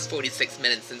in the last 46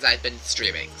 minutes since I've been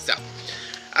streaming. So,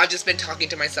 I've just been talking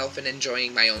to myself and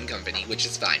enjoying my own company, which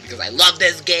is fine, because I love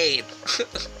this game!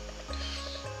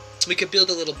 We could build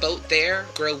a little boat there,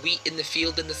 grow wheat in the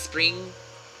field in the spring,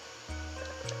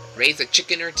 raise a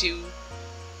chicken or two.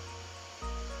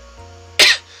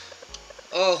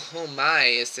 Oh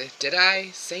my, did I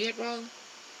say it wrong?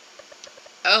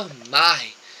 Oh my,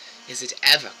 is it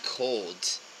ever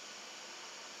cold?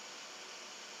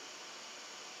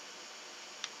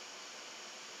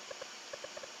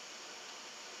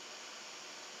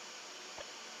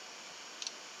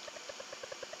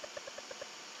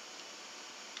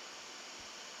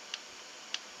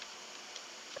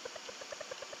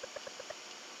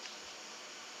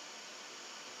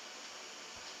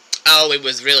 Oh, it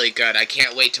was really good. I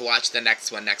can't wait to watch the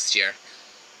next one next year.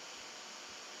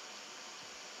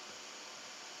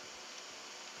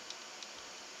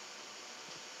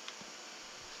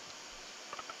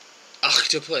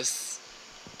 Octopus.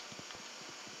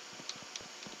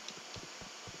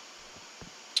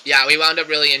 Yeah, we wound up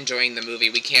really enjoying the movie.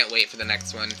 We can't wait for the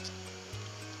next one.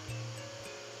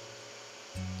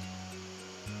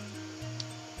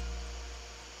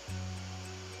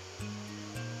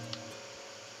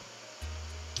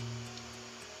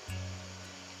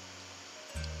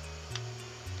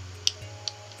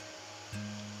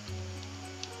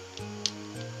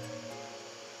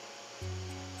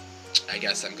 I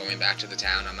guess I'm going back to the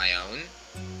town on my own.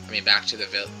 I mean, back to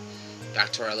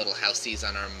our little houseies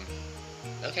on our...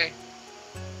 Okay.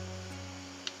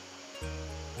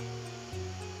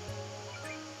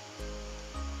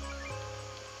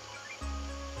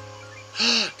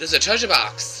 There's a treasure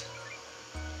box!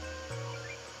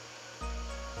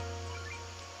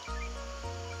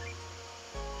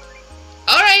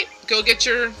 Alright, go get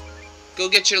your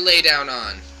lay down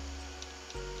on.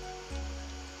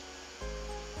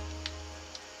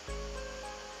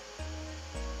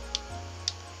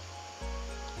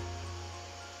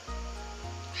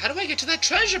 How do I get to that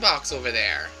treasure box over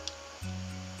there?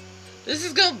 This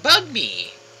is gonna bug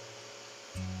me.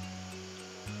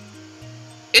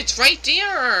 It's right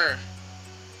there.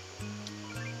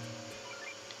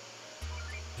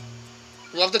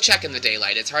 We'll have to check in the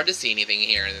daylight. It's hard to see anything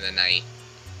here in the night.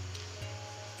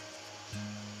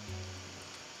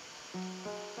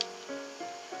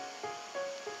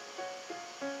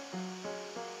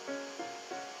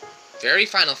 Very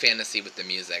Final Fantasy with the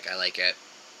music. I like it.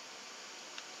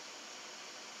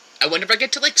 I wonder if I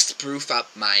get to, like, spruce up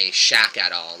my shack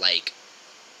at all. Like,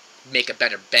 make a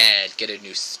better bed, get a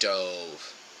new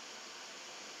stove.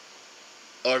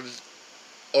 Or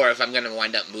if I'm gonna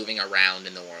wind up moving around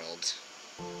in the world.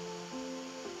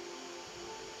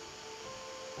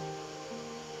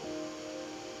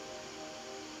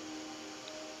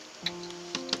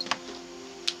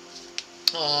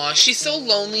 Aw, she's so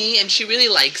lonely, and she really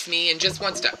likes me, and just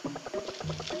wants to...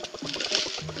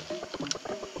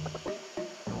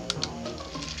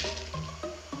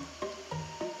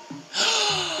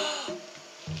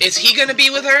 Is he gonna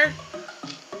be with her?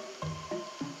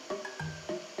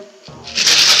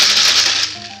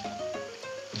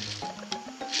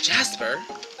 Jasper?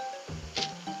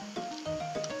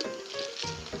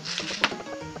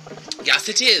 Yes,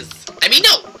 it is. I mean,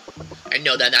 no! I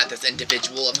know that not this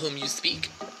individual of whom you speak.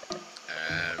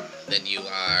 Then you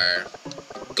are...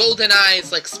 Golden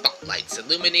eyes like spotlights,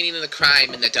 illuminating the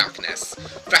crime in the darkness.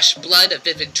 Fresh blood, a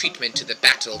vivid treatment to the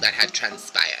battle that had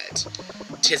transpired.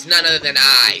 'Tis none other than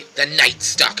I, the Night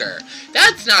Stalker.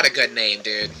 That's not a good name,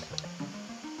 dude.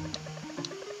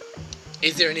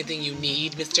 Is there anything you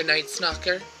need, Mr. Night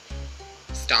Stalker?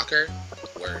 Stalker?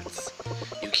 Words.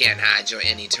 You can't hide your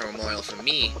any turmoil from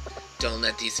me. Don't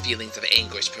let these feelings of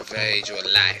anguish pervade your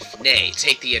life. Nay,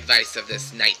 take the advice of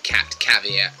this night-capped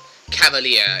cavalier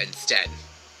instead.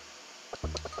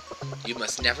 You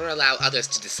must never allow others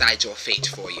to decide your fate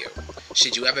for you.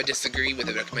 Should you ever disagree with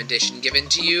a recommendation given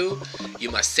to you,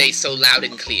 you must say so loud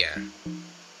and clear.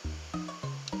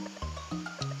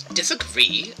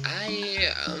 Disagree?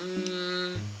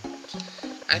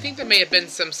 I think there may have been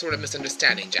some sort of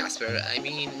misunderstanding, Jasper. I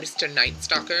mean, Mr. Night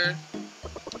Stalker.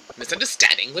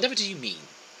 Misunderstanding? Whatever do you mean?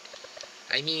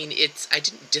 I mean, I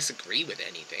didn't disagree with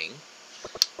anything.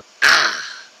 Ah,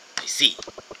 I see.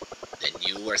 Then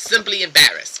you were simply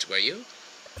embarrassed, were you?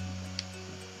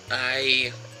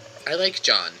 I like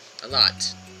John a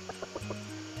lot.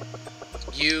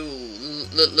 You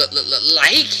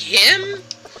Like him?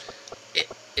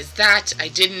 Is that... I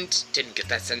didn't get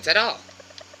that sense at all.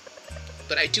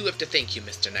 But I do have to thank you,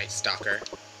 Mr. Night Stalker.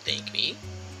 Thank me?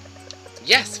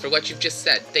 Yes, for what you've just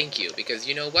said, thank you, because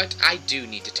you know what? I do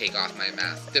need to take off my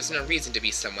mask. There's no reason to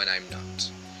be someone I'm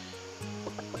not.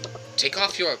 Take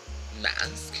off your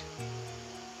mask?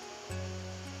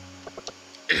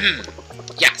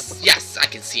 Yes, I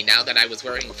can see now that I was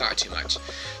worrying far too much.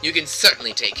 You can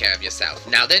certainly take care of yourself.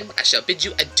 Now then, I shall bid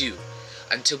you adieu,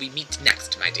 until we meet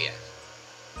next, my dear.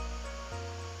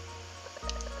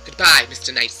 Goodbye,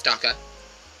 Mr. Night Stalker.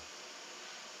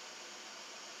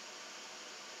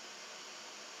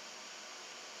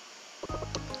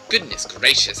 Goodness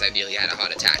gracious, I nearly had a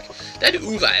heart attack. That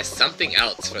Uva is something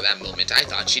else. For that moment, I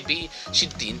thought she'd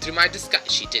seen through my disguise.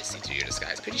 She did see through your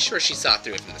disguise. Pretty sure she saw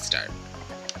through it from the start.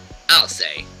 I'll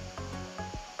say.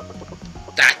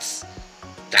 That's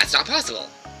not possible.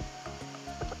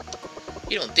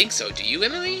 You don't think so, do you,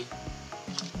 Emily?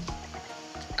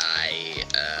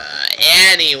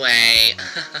 Anyway.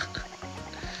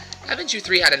 Haven't you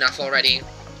three had enough already?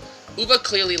 Uva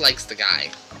clearly likes the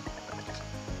guy.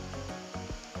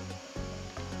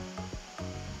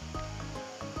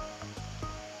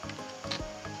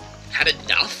 Had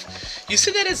enough? You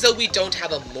say that as though we don't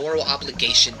have a moral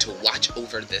obligation to watch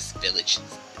over this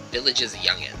village's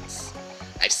youngins.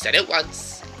 I've said it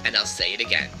once, and I'll say it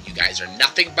again. You guys are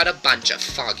nothing but a bunch of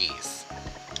foggies.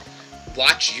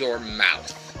 Watch your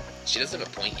mouth. She does have a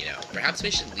point, you know. Perhaps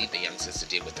we should leave the youngsters to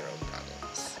deal with their own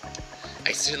problems.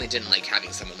 I certainly didn't like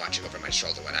having someone watching over my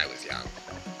shoulder when I was young.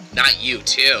 Not you,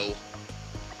 too.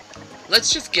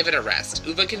 Let's just give it a rest.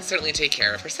 Uva can certainly take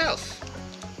care of herself.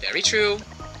 Very true.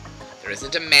 There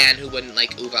isn't a man who wouldn't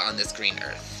like Uva on this green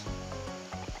earth.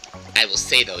 I will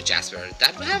say, though, Jasper,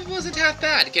 that wasn't half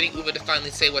bad, getting Uva to finally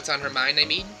say what's on her mind, I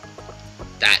mean.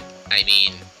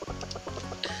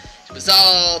 It was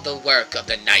all the work of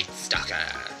the Night Stalker.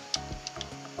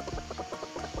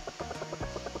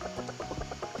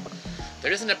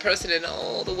 There isn't a person in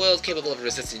all the world capable of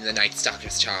resisting the Night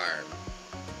Stalker's charm.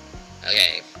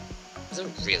 Okay, that's a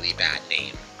really bad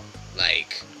name.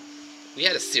 Like, we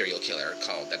had a serial killer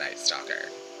called the Night Stalker.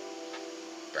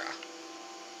 Bruh.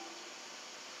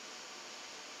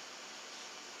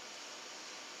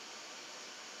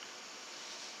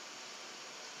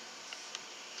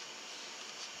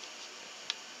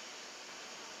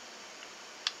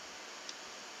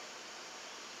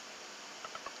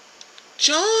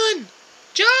 John!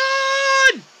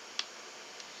 John!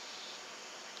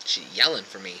 She's yelling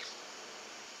for me.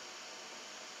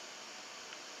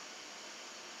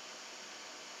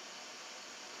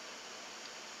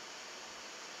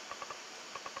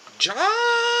 John!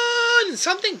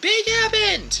 Something big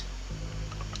happened!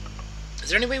 Is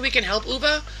there any way we can help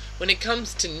Uva? When it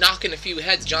comes to knocking a few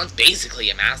heads, John's basically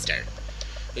a master.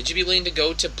 Would you be willing to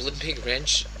go to Blimpig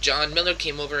Ranch? John Miller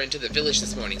came over into the village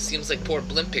this morning. Seems like poor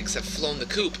Blimpigs have flown the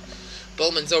coop.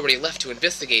 Bowman's already left to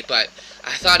investigate, but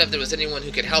I thought if there was anyone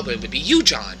who could help it would be you,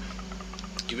 John.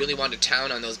 You really wanted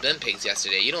town on those Blimpigs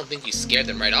yesterday. You don't think you scared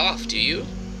them right off, do you?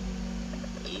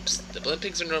 Oops. The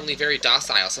Blimpigs are normally very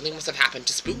docile. Something must have happened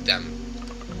to spook them.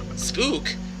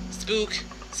 Spook? Spook?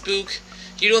 Spook?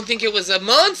 You don't think it was a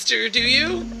monster, do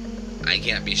you? I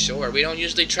can't be sure. We don't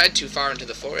usually tread too far into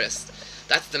the forest.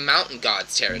 That's the mountain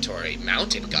god's territory.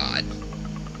 Mountain god?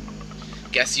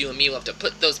 Guess you and me will have to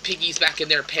put those piggies back in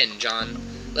their pen, John.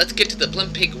 Let's get to the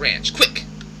Blimpig Ranch. Quick!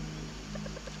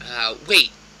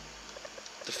 Wait.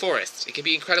 The forest. It can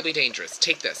be incredibly dangerous.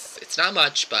 Take this. It's not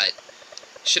much, but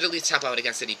should at least help out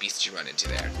against any beasts you run into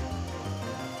there.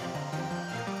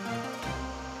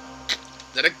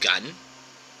 Is that a gun?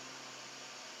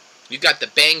 You've got the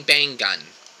Bang Bang gun.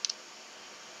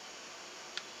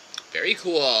 Very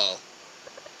cool.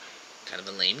 Kind of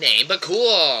a lame name, but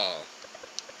cool.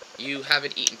 You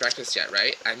haven't eaten breakfast yet,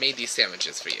 right? I made these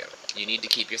sandwiches for you. You need to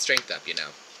keep your strength up, you know.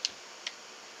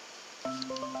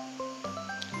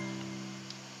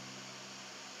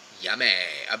 Yummy.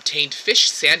 Obtained fish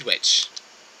sandwich.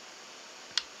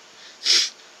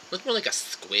 Looked more like a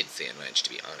squid sandwich, to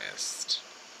be honest.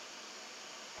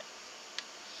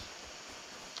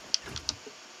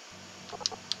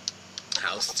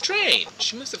 How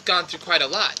strange. You must have gone through quite a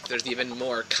lot. There's even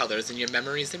more colors in your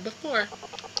memories than before.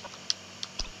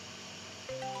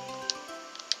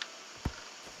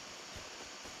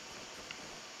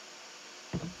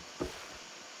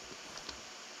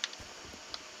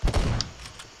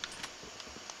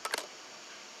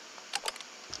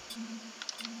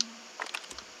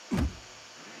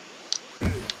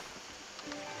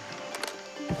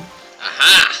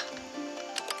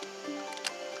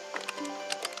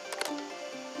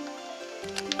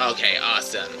 Okay,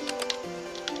 awesome.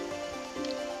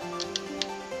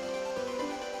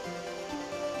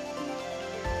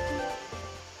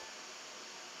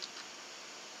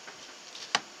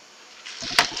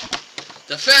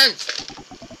 Defense!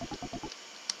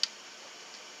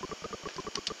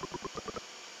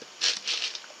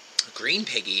 Green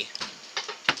piggy.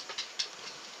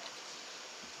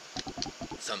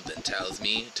 Something tells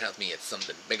me it's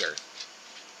something bigger.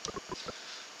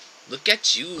 Look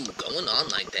at you going on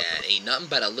like that. Ain't nothing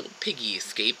but a little piggy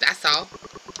escape, that's all.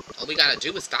 All we gotta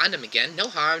do is find him again. No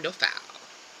harm, no foul.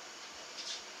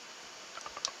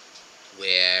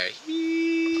 Where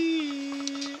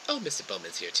he... Oh, Mr.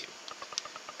 Bowman's here too.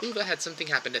 Uva had something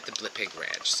happen at the Blippig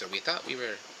Ranch, so we thought we'd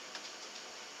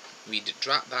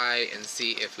drop by and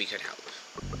see if we could help.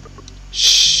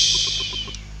 Shh!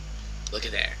 Look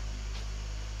at there.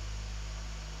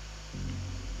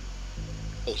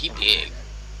 Oh, he big.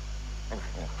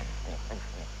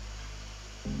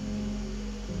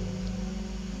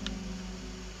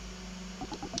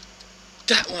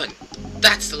 That one!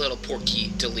 That's the little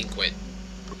porky delinquent.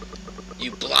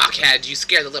 You blockhead, you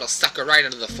scared the little sucker right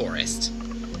into the forest.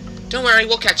 Don't worry,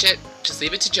 we'll catch it. Just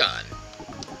leave it to John.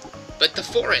 But the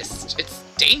forest, it's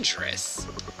dangerous.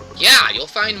 Yeah, you'll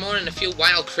find more than a few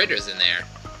wild critters in there.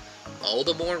 All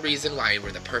the more reason why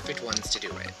we're the perfect ones to do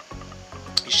it.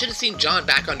 You should have seen John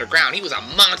back underground. He was a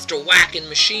monster whacking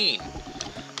machine.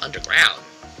 Underground?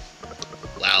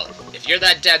 Well, if you're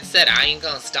that dead set, I ain't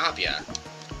gonna stop ya.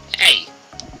 Hey!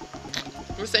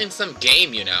 We're saying some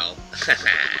game, you know.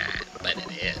 But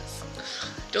it is.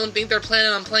 Don't think they're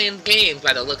planning on playing games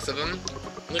by the looks of them.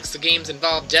 Looks the games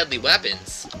involve deadly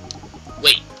weapons.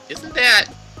 Wait, isn't that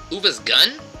Uva's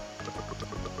gun?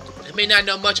 I may not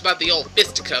know much about the old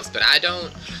fisticuffs, but I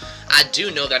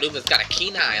do know that Uva's got a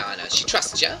keen eye on us. She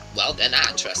trusts ya? Well, then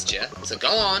I trust ya. So go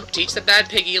on, teach the bad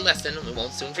piggy a lesson, and we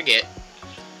won't soon forget.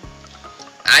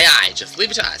 Aye aye, just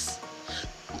leave it to us.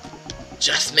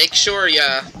 Just make sure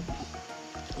ya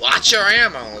watch your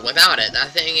ammo. Without it, that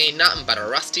thing ain't nothing but a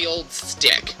rusty old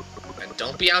stick. And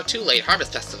don't be out too late.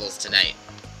 Harvest Festival's tonight.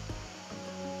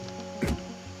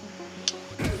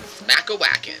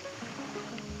 Smack-a-whackin'.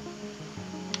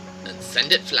 And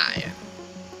send it flying.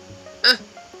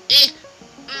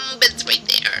 But it's right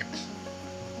there.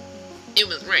 It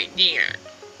was right there.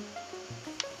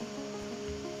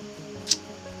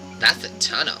 That's a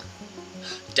tunnel.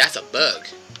 That's a bug.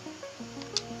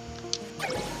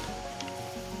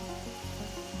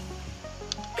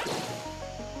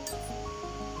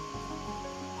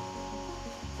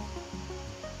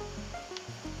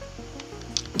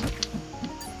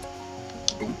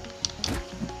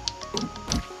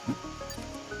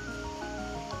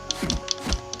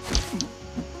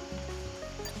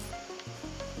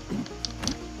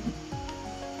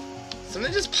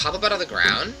 Something just pop up out of the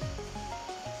ground?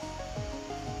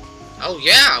 Oh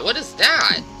yeah, what is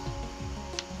that?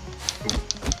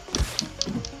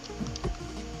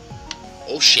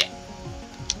 Oh shit.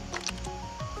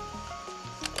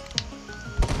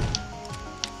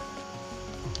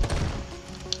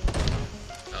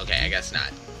 Okay, I guess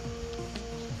not.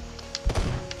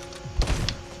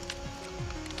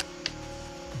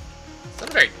 It's not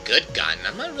a very good gun.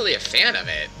 I'm not really a fan of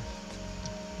it.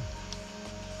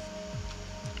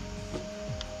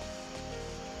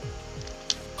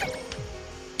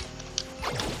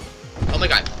 Oh my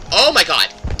god. Oh my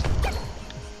god!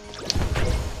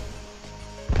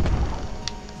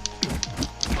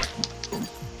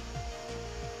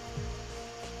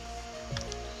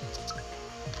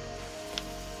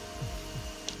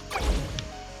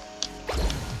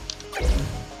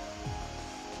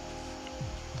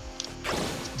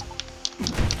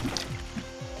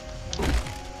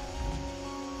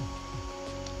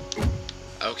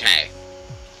 Okay.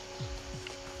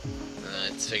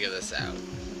 Let's figure this out.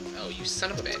 Oh, you son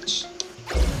of a bitch.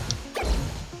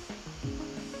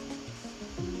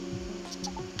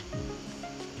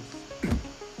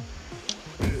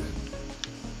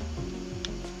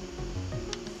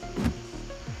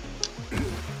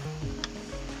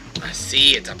 I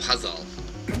see, it's a puzzle.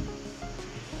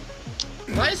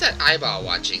 Why is that eyeball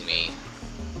watching me?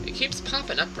 It keeps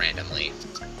popping up randomly.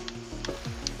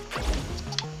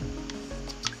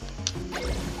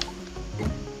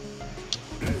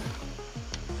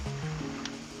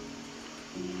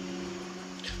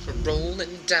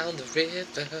 Rolling down the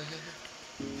river.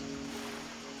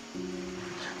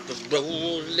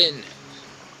 Rolling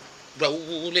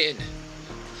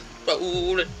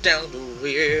down the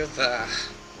river.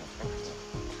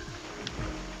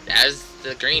 There's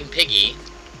the green piggy.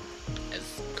 As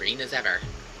green as ever.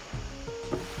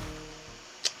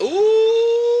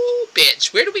 Ooh,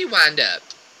 bitch, where do we wind up?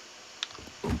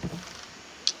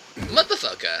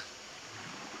 America.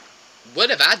 What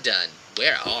have I done?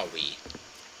 Where are we?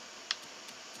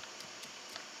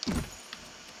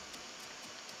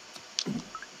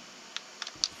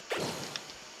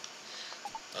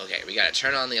 Okay, we gotta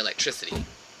turn on the electricity.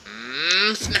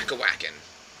 Smack-a-whackin'.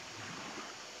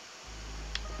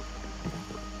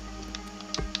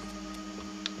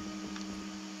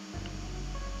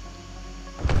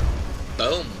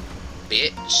 Boom,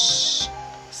 bitch.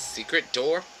 Secret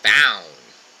door found.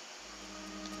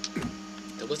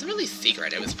 That wasn't really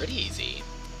secret, it was pretty easy.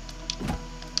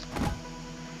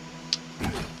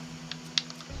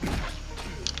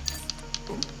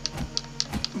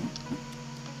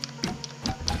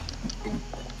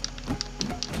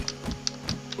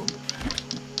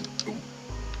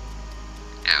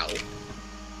 Ow.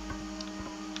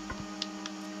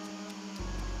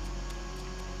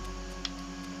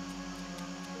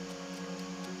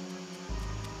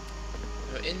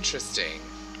 Oh, interesting.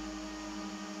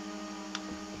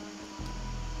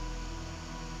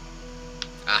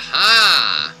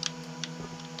 Aha!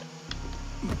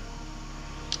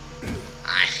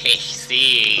 I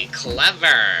see.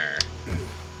 Clever.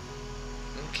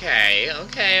 Okay.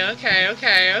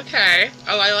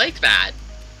 Oh, I like that.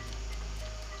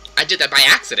 I did that by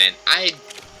accident. I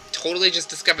totally just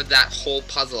discovered that whole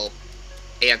puzzle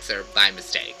answer by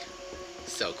mistake.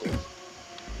 So cool.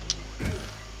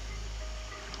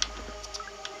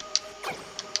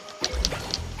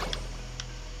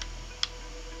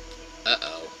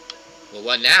 Uh-oh. Well,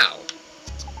 what now?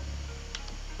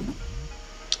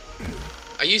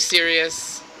 Are you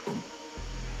serious?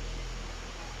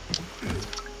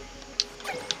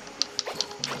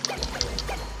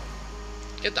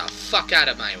 Get the fuck out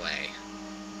of my way.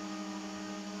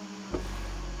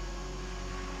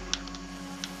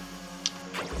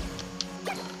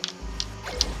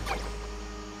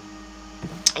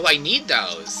 Oh, I need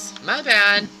those. My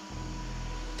bad.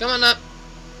 Come on up.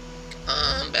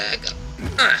 Come back up.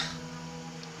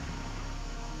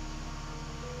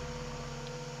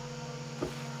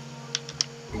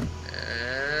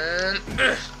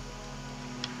 And,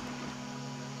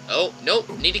 oh, nope.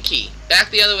 Need a key. Back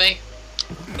the other way.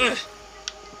 And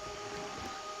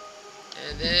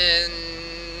then...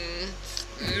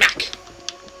 smack.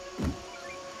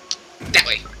 That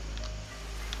way.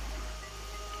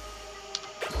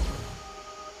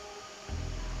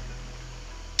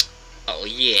 Oh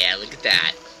yeah, look at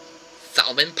that.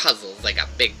 Solving puzzles like a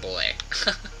big boy.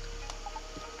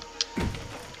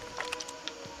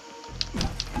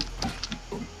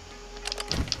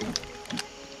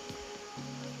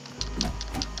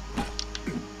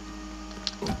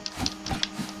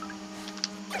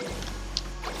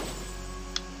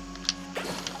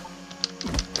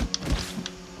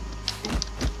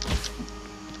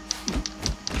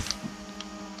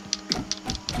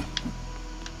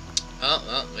 Oh,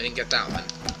 well, we didn't get that one.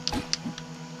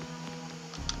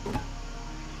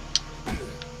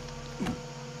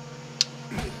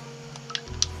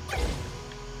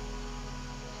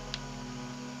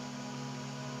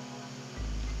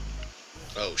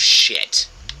 Oh, shit.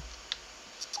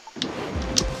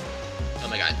 Oh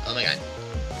my god, oh my god.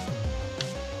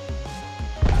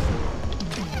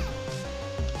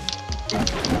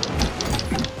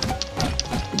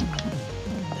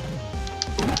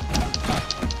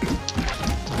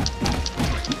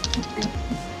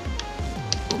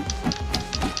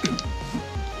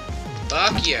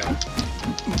 Fuck you.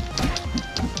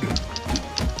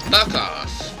 Fuck off.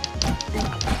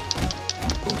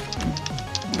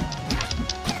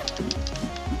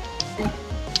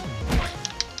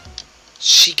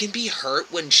 She can be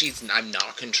hurt when I'm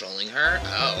not controlling her?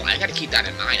 Oh, I gotta keep that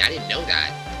in mind. I didn't know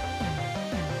that.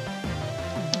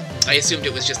 I assumed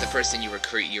it was just the person you were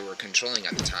controlling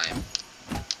at the time.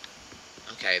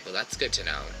 Okay, well that's good to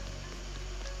know.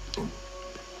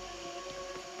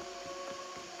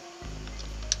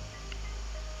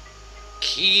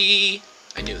 Key!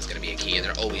 I knew it was gonna be a key, and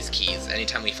there are always keys.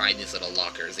 Anytime we find these little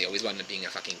lockers, they always wind up being a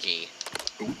fucking key.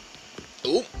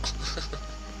 Ooh!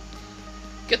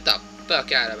 Get the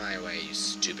fuck out of my way, you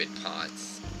stupid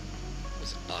pots. It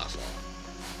was awful.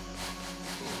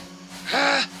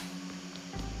 Ah!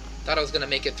 Thought I was gonna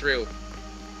make it through.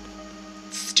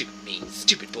 Stupid me,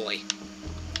 stupid boy.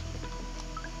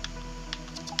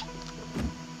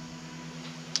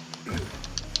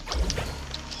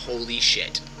 Holy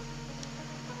shit.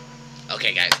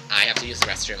 Okay, guys, I have to use the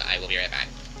restroom. I will be right back.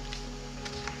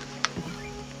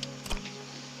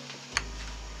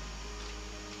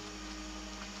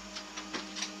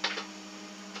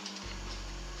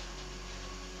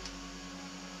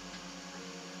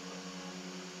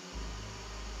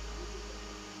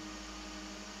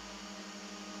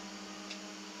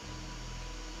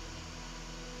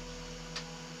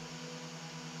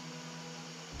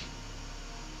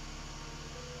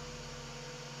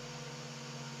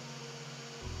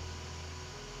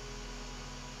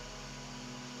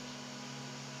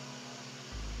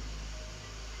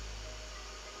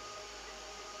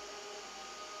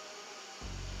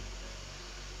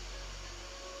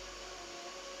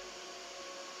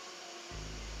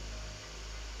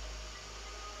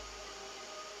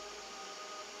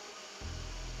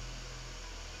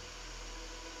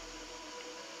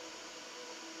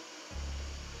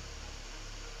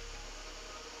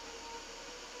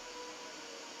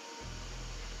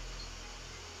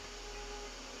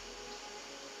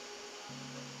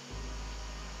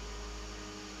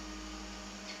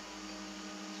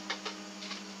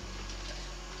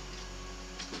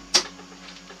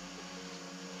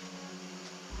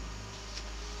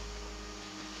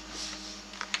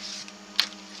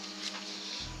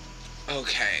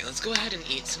 Okay, let's go ahead and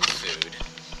eat some food.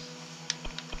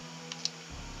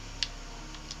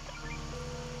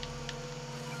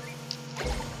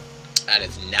 That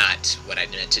is not what I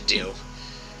meant to do.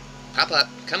 Hop up.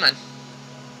 Come on.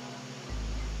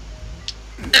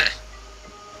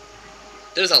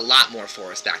 There's a lot more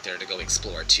forest back there to go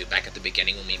explore, too, back at the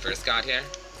beginning when we first got here.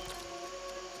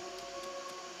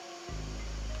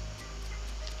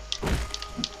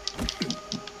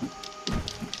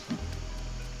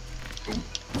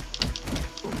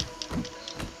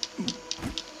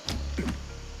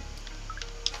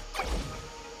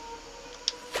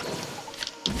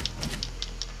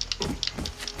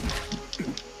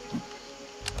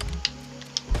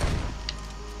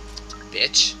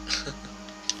 Bitch.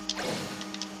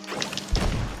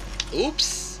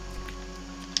 Oops.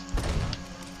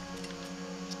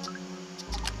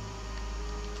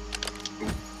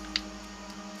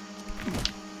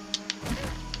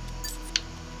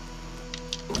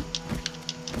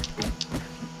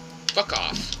 Fuck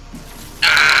off.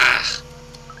 Ah!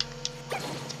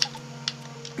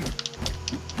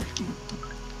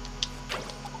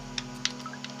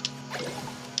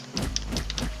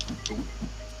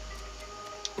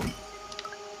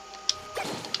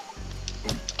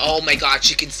 Oh my god,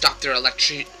 she can stop their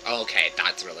electricity. Oh, okay,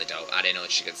 that's really dope. I didn't know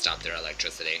she could stop their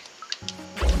electricity.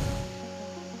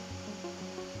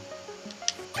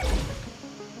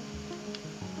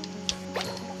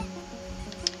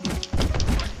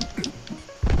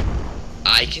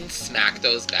 I can smack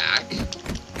those back.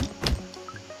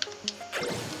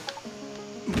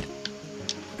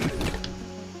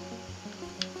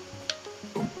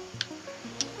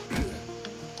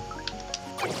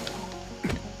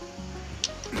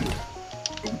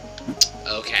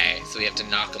 Okay, so we have to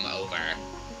knock them over.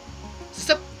 Is this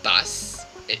a bus?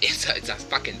 It's a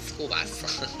fucking school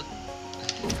bus.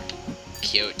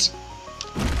 Cute.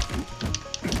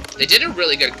 They did a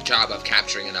really good job of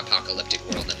capturing an apocalyptic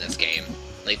world in this game.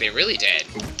 Like, they really did.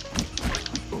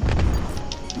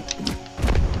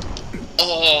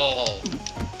 Oh!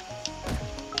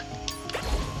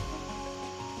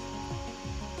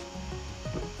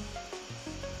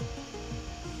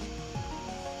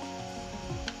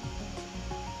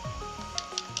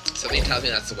 Something tells me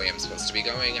that's the way I'm supposed to be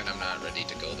going, and I'm not ready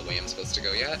to go the way I'm supposed to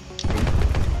go yet.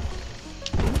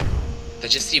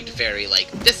 That just seemed very, like,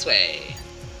 this way.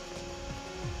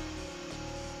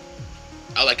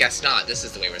 Oh, I guess not. This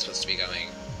is the way we're supposed to be going.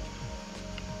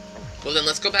 Well, then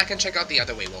let's go back and check out the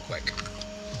other way real quick.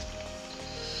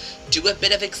 Do a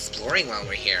bit of exploring while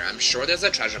we're here. I'm sure there's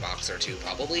a treasure box or two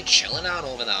probably chilling out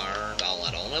over there that I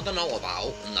don't even know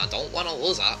about, and I don't want to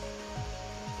lose it.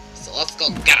 So let's go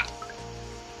get it.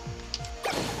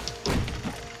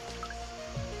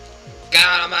 Get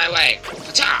out of my way!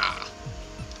 Fa-cha!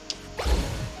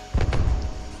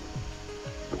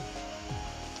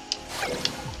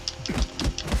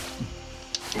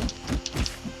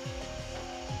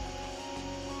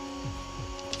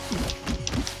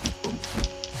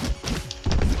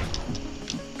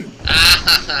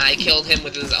 I killed him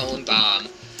with his own bomb.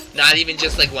 Not even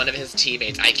just like one of his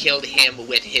teammates. I killed him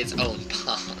with his own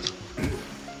bomb.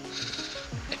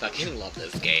 I fucking love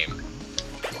this game.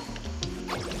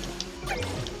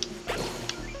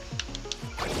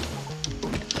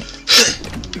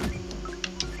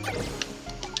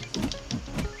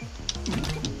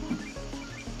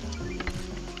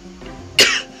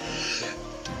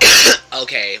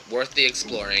 Okay, worth the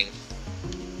exploring.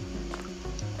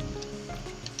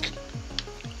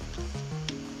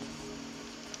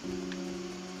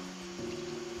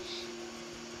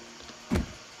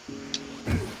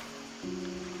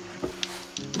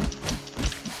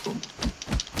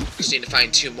 Just need to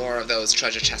find 2 more of those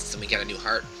treasure chests and we get a new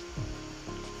heart.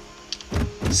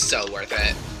 So worth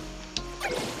it.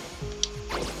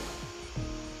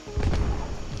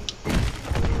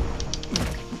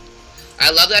 I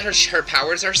love that her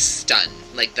powers are stun.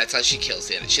 Like, that's how she kills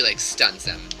him. She, like, stuns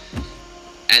him.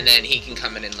 And then he can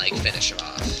come in and, like, finish him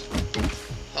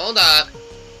off. Hold up.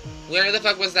 Where the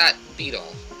fuck was that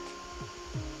beetle?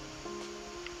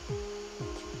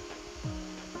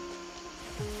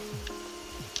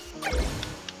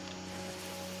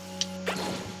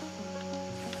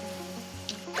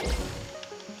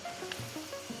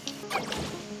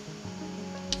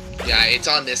 Yeah, it's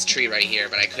on this tree right here,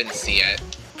 but I couldn't see it.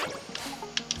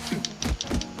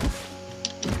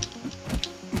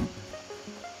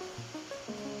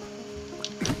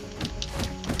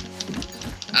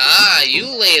 Ah, you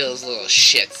lay those little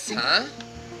shits, huh?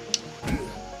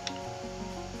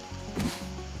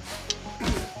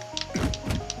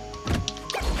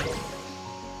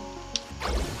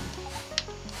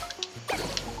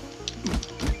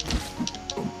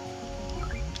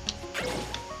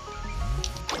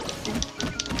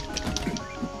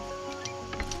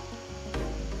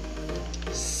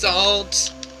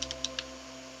 salt!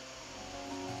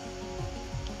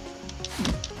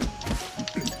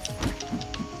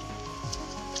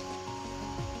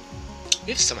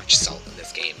 We have so much salt in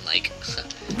this game, like,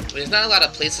 there's not a lot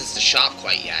of places to shop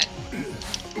quite yet.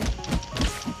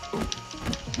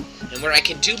 And where I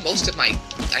can do most of my,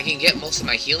 I can get most of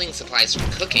my healing supplies from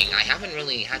cooking, I haven't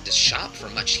really had to shop for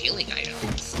much healing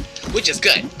items. Which is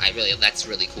good. That's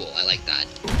really cool. I like that.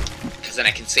 Because then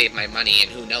I can save my money, and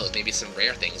who knows, maybe some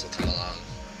rare things will come along.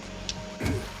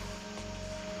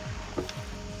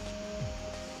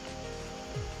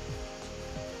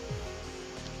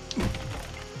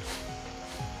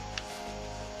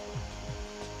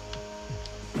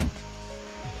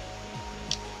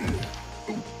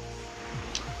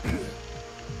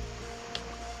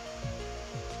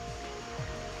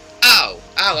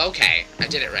 Oh, okay. I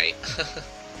did it right.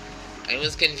 I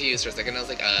was confused for a second. I was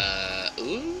like,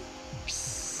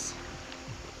 oops.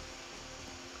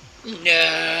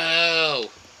 No!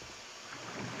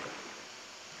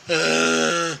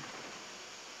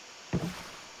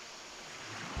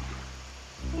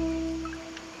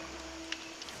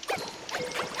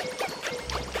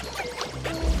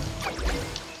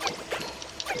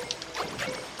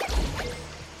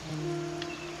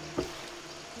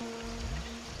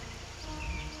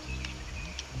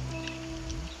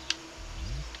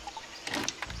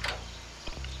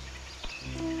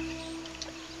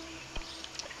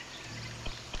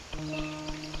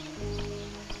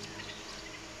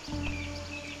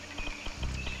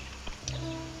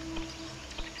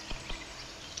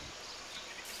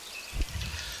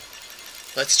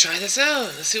 Let's try this out.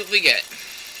 Let's see what we get.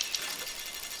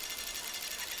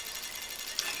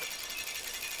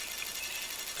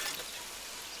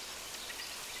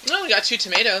 Oh, we got 2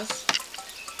 tomatoes.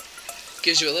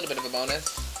 Gives you a little bit of a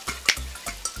bonus.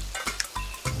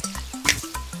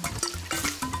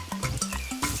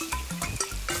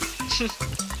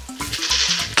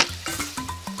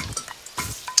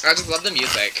 I just love the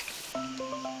music.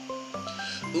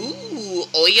 Ooh,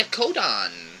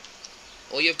 oyakodon.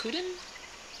 Oyakuden?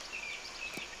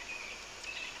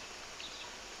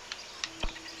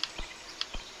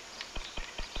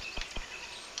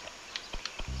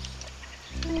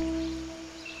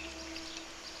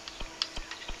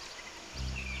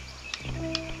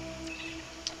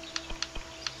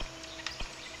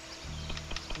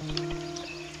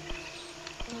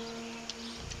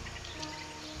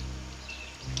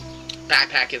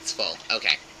 Backpack is full.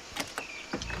 Okay.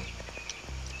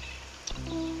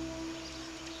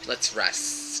 Let's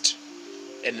rest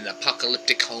in an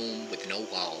apocalyptic home with no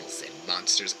walls and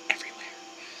monsters everywhere.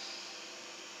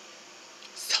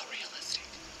 So realistic.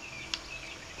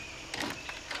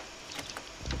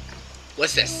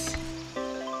 What's this?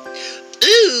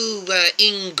 Ooh,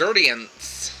 ingredients.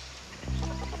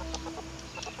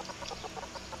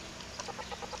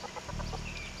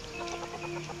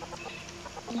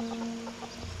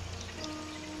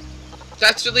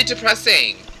 That's really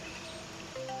depressing.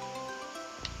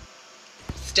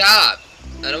 Stop.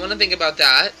 I don't want to think about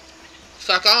that.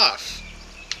 Fuck off.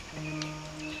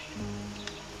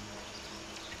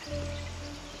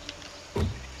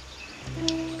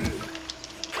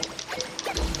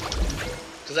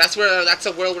 Because that's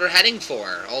a world we're heading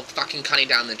for. All fucking cutting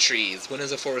down the trees. When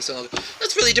is a forest so long?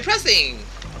 That's really depressing.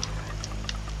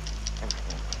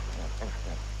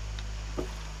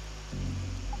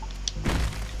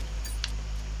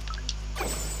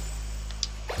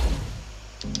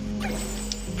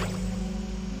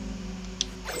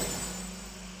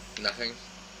 Nothing.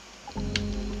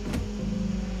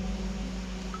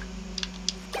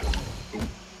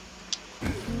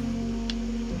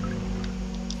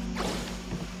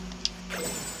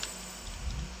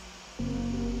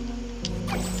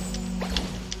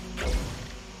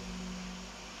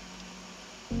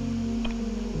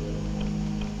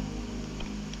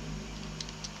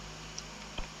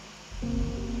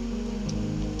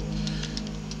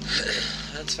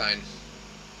 That's fine.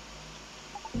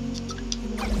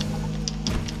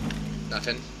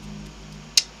 Nothing.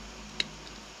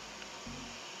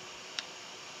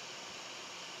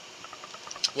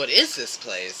 What is this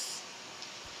place?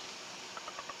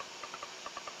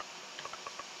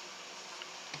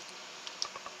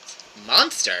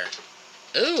 Monster?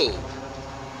 Ooh.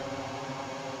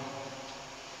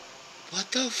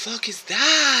 What the fuck is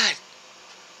that?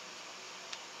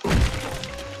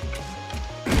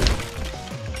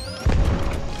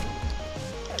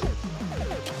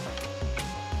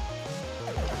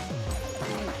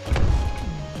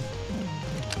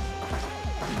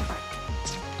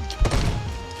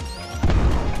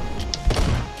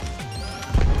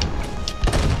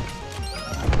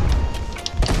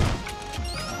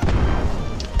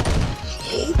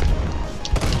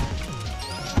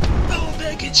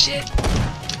 stupid shit.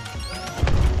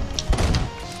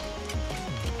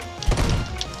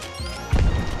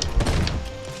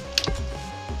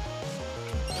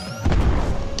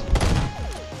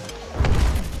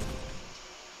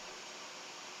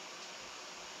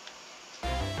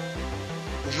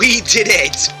 We did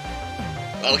it!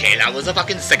 Okay, that was a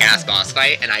fucking sick-ass boss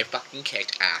fight, and I fucking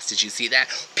kicked ass. Did you see that?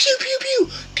 Pew, pew, pew!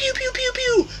 Pew, pew, pew,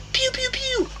 pew! Pew, pew,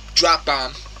 pew! Drop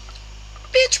bomb.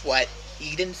 Bitch, what?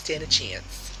 You didn't stand a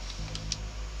chance.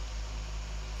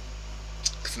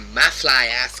 'Cause my fly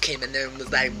ass came in there and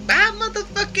was like, bye,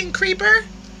 motherfucking creeper!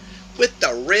 With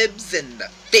the ribs and the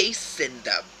face and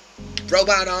the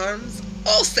robot arms,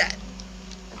 all set.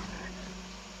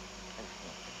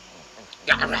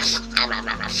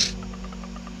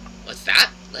 What's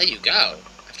that? Let you go.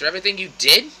 After everything you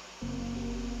did?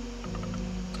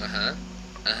 Uh-huh.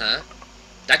 Uh-huh.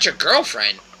 That's your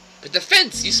girlfriend. But the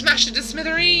fence, you smashed it to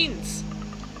smithereens.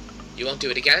 You won't do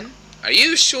it again? Are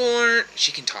you sure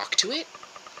she can talk to it?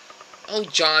 Oh,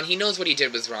 John, he knows what he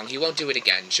did was wrong. He won't do it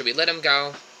again. Should we let him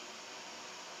go?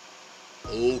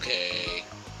 Okay.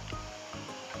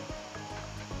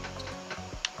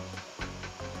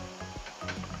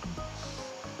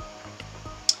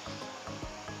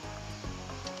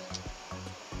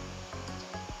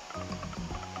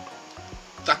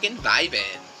 Fucking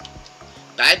vibin'.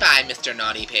 Bye-bye, Mr.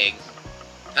 Naughty Pig.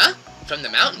 Huh? From the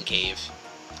mountain cave.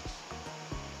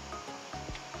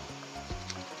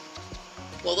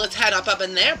 Well, let's head up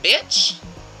in there, bitch.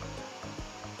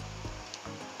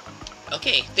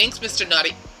 Okay, thanks, Mr.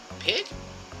 Naughty Pig.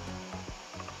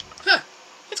 Huh,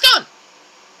 it's gone.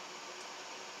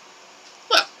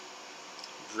 Well,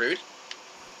 rude.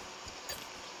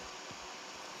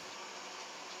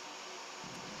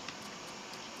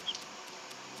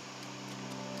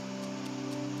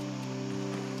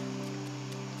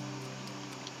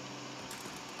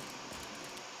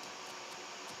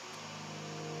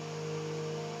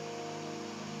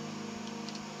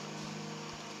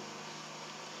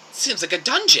 Seems like a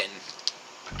dungeon.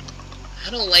 I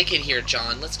don't like it here,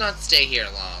 John. Let's not stay here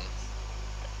long.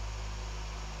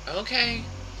 Okay.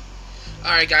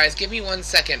 Alright, guys, give me 1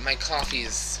 second. My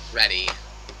coffee's ready.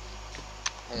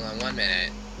 Hold on 1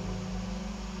 minute.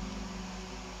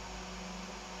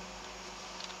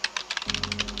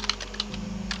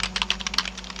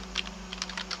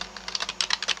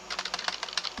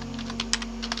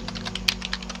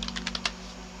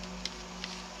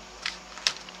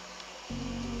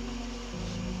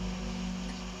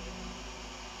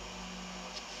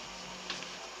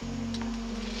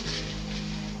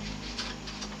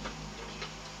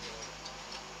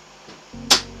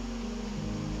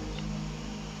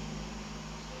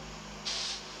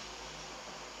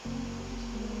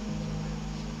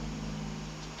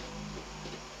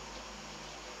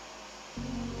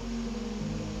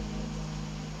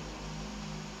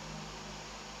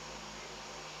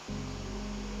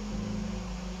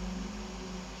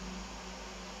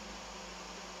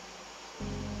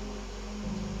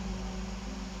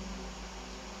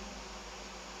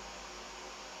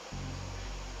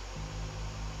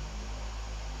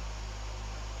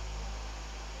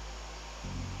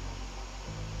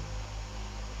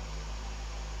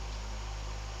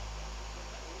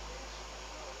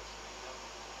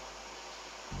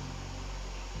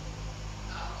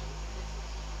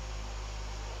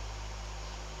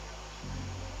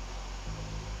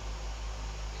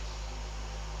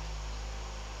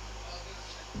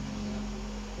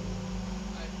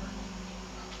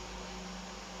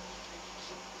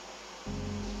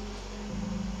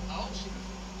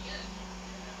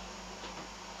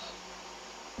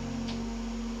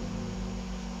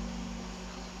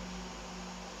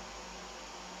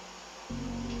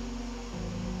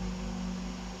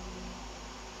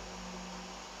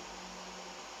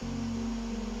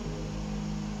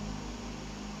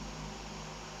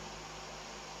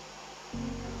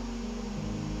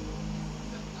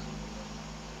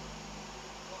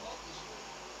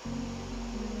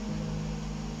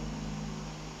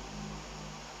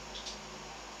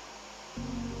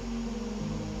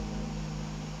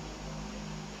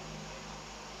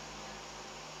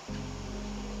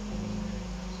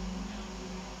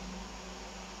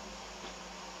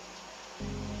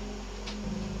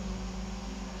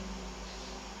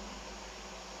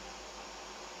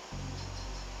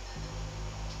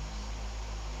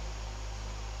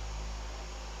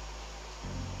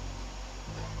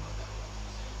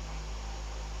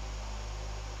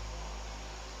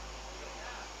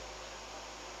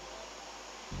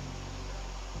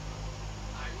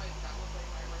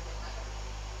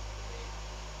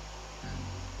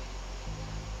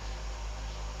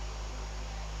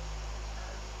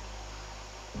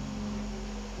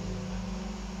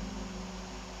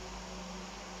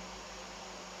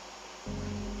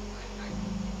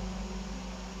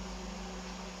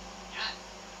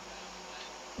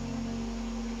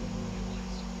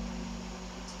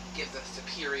 gives a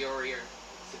superiority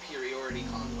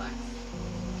complex.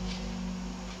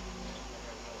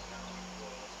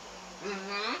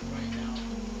 Mm-hmm. Right now,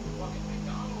 fucking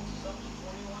McDonald's is up to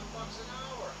 $21 an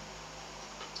hour.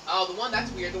 Oh, the one,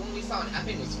 that's weird. The one we saw in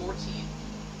Epping was 14.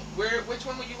 Which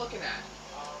one were you looking at?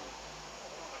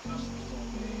 My customers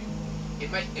told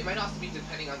me. It might also be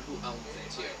depending on who owns it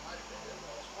too. It might have been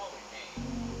it's probably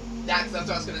Maine. That's what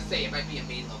I was gonna say. It might be a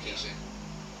main location.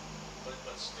 But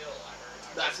still, I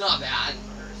heard. That's not bad. I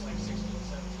heard it's like 16,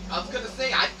 17. I was gonna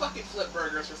say I'd fucking flip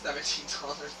burgers for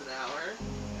 $17 an hour.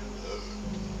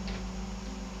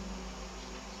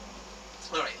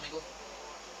 All right, let me go.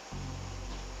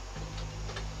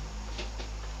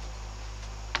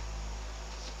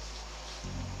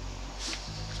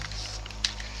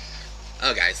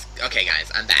 Okay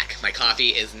guys, I'm back. My coffee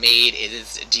is made, it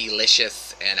is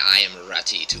delicious, and I am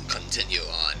ready to continue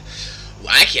on.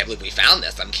 Well, I can't believe we found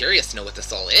this. I'm curious to know what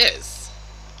this all is.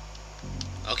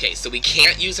 Okay, so we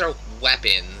can't use our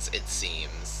weapons, it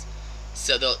seems.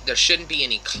 So there shouldn't be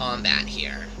any combat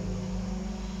here.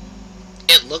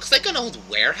 It looks like an old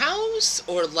warehouse,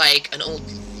 or like an old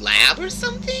lab or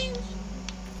something?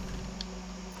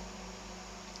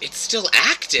 It's still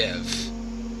active.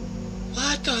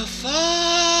 What the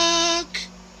fuck?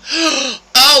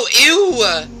 Oh, ew!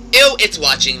 Ew, it's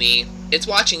watching me. It's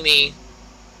watching me.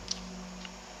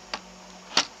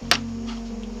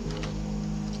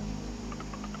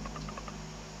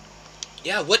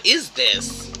 Yeah, what is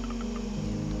this?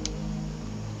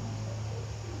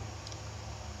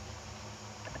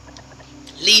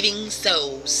 Leaving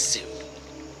so soon.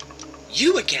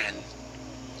 You again.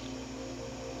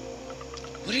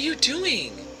 What are you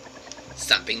doing?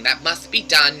 Something that must be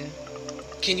done.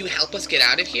 Can you help us get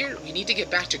out of here? We need to get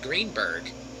back to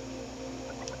Greenberg.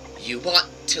 You want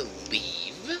to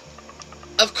leave?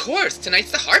 Of course,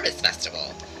 tonight's the Harvest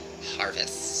Festival.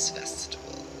 Harvest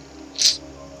Festival.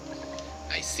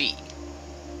 I see.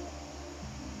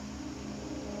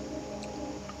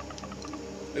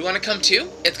 We want to come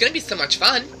too? It's going to be so much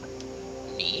fun.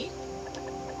 Me?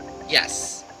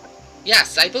 Yes.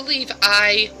 Yes, I believe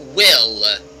I will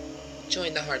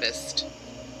join the harvest.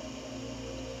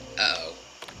 Uh-oh.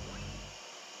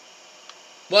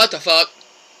 What the fuck?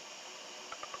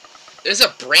 There's a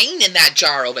brain in that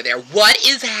jar over there. What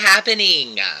is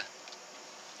happening?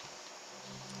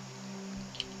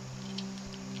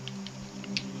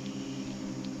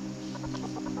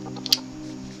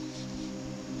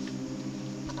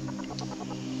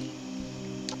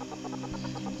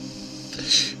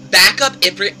 Back up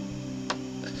every...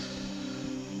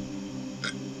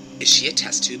 Is she a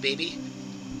test tube baby?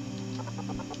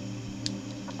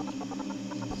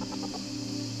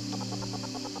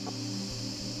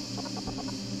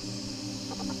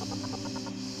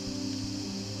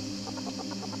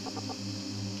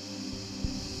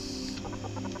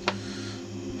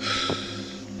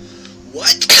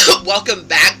 What? Welcome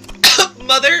back,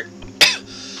 mother?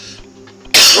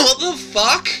 What the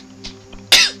fuck?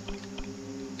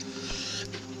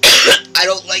 I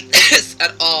don't like this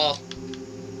at all.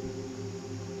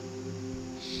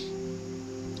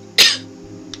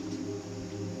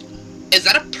 Is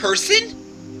that a person?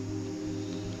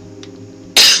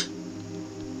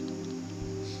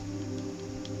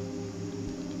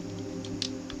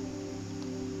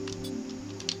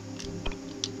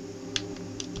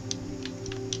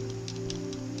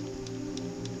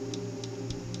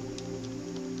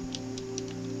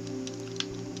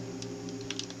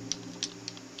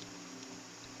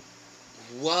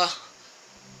 What?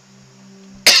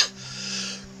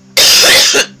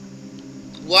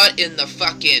 What in the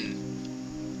fucking...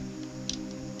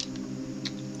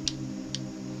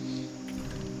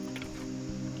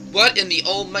 What in the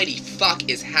almighty fuck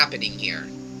is happening here?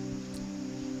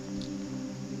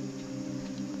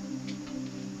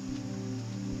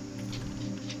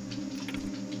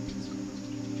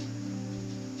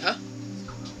 Huh?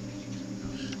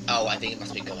 Oh, I think it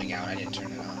must be going out. I didn't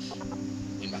turn it off.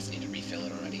 We must need to refill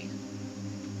it already.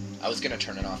 I was gonna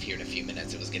turn it off here in a few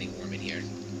minutes. It was getting warm in here.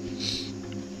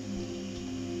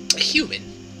 A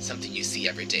human. Something you see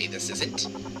every day, this isn't.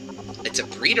 It's a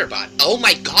breeder bot. Oh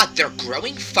my god, they're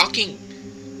growing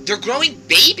They're growing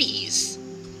babies!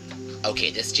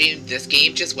 Okay, this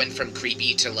game just went from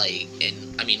creepy to, like,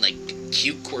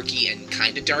 cute, quirky, and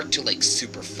kinda dark to, like,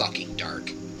 super fucking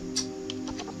dark.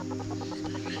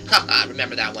 Haha,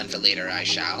 remember that one for later, I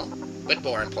shall. But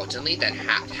more importantly than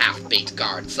half-baked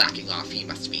guard slacking off he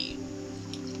must be.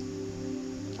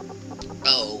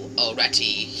 Oh, already,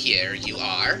 here you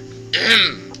are.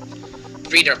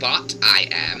 Breeder bot, I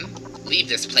am. Leave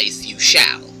this place you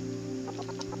shall.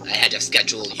 Ahead of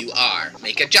schedule you are.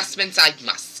 Make adjustments I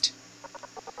must.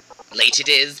 Late it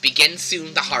is, begin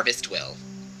soon the harvest will.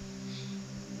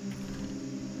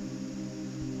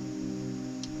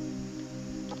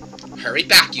 Hurry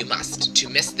back you must, to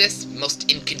miss this,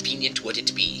 most inconvenient would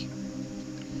it be.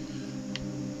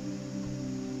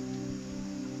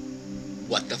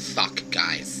 What the fuck,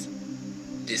 guys?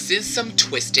 This is some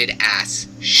twisted ass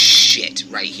shit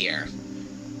right here.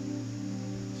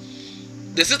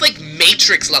 This is like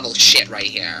Matrix level shit right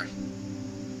here.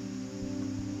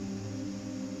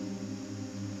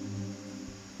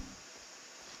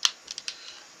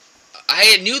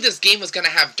 I knew this game was gonna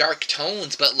have dark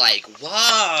tones, but like,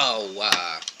 whoa!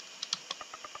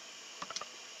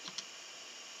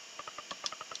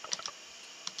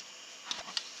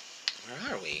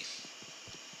 Where are we?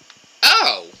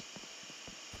 Oh!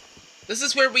 This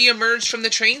is where we emerged from the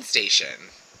train station.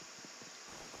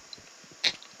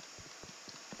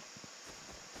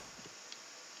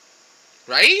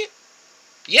 Right?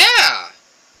 Yeah!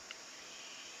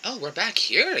 Oh, we're back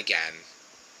here again.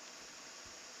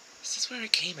 This is where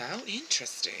it came out?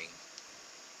 Interesting.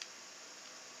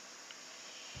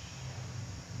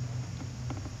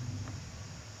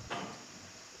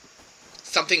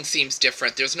 Something seems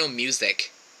different. There's no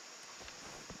music.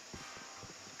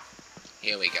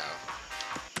 Here we go.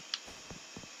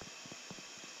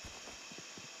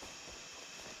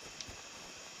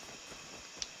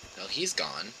 Oh, he's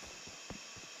gone.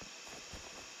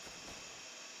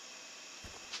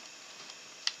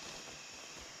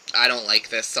 I don't like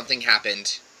this. Something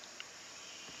happened.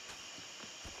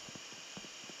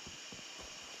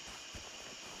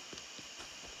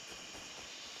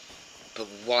 But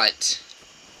what?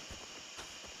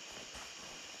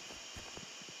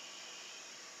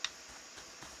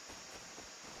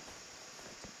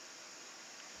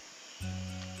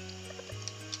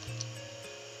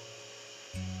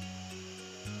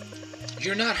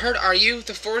 You're not hurt, are you?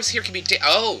 The forest here can be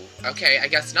oh, okay, I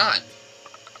guess not.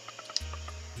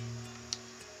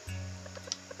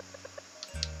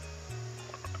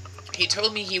 He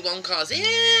told me he won't cause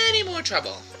any more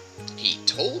trouble. He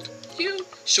told you?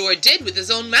 Sure did with his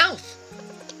own mouth.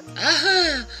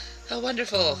 Ah, how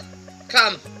wonderful.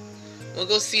 Come, we'll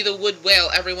go see the wood whale.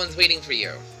 Everyone's waiting for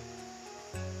you.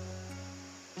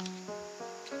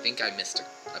 I think I missed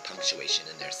a punctuation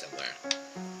in there somewhere.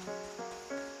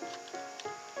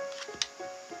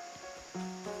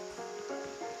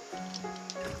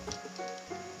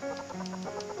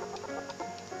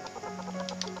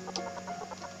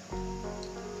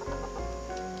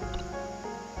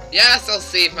 Yes, I'll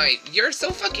save my... You're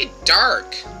so fucking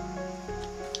dark.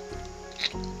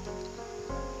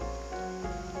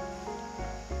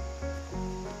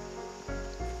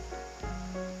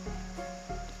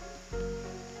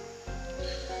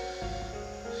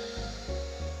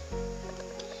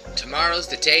 Tomorrow's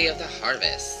the day of the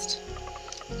harvest.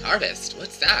 Harvest?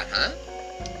 What's that, huh?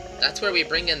 That's where we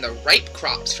bring in the ripe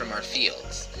crops from our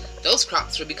fields. Those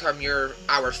crops will become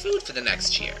our food for the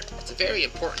next year. It's a very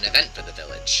important event for the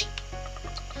village.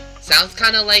 Sounds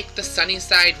kinda like the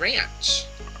Sunnyside Ranch.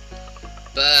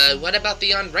 But what about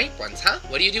the unripe ones, huh?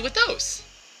 What do you do with those?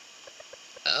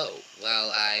 Oh,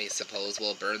 well, I suppose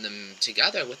we'll burn them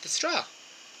together with the straw.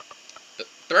 But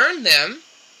burn them?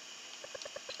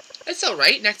 It's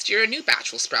alright, next year a new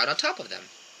batch will sprout on top of them.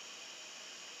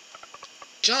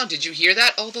 John, did you hear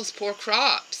that? All those poor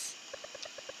crops.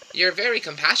 You're a very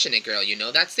compassionate girl, you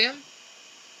know that, Sam?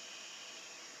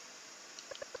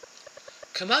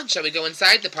 Come on, shall we go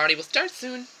inside? The party will start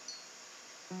soon.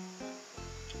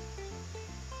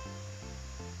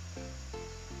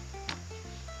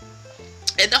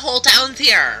 And the whole town's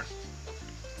here.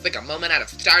 It's like a moment out of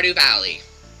Stardew Valley.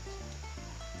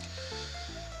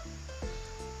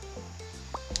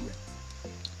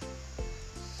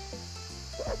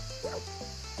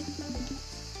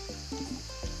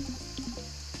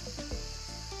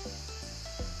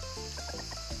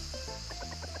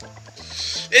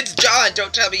 It's John!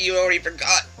 Don't tell me you already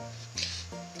forgot.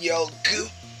 You old goop.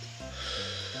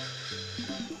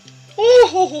 Oh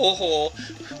ho ho ho.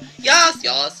 Yes,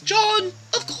 yes, John,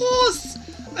 of course.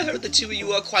 I heard the two of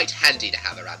you are quite handy to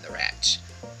have around the ranch.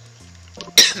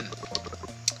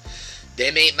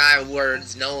 Them ain't my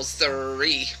words, no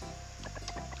sirree.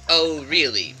 Oh,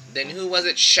 really? Then who was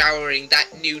it showering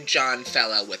that new John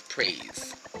fella with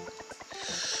praise?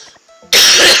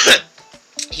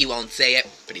 He won't say it,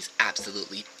 but he's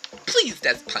absolutely pleased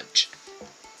as punch.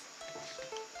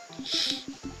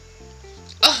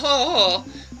 Oh,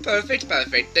 perfect,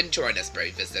 perfect. Then join us,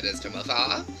 brave visitors from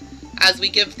afar, as we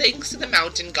give thanks to the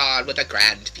mountain god with a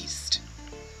grand feast.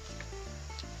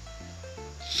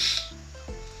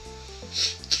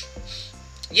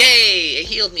 Yay! It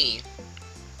healed me.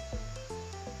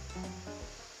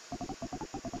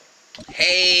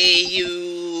 Hey,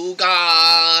 you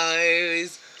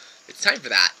guys! It's time for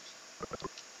that.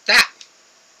 That!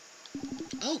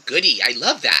 Oh, goody. I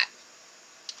love that.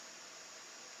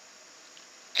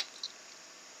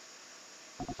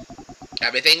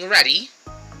 Everything ready?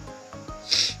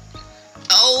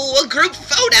 Oh, a group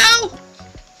photo!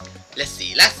 Let's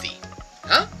see.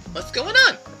 Huh? What's going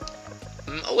on?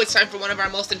 Oh, it's time for one of our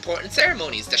most important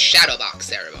ceremonies, the shadow box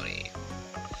ceremony.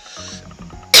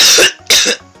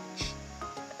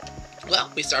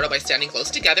 Well, we start out by standing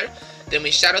close together, then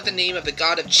we shout out the name of the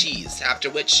god of cheese, after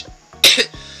which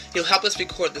he'll help us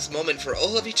record this moment for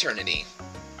all of eternity.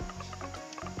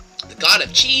 The god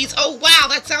of cheese? Oh wow,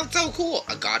 that sounds so cool!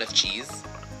 A god of cheese?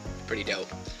 Pretty dope.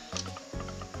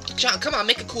 John, come on,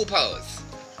 make a cool pose.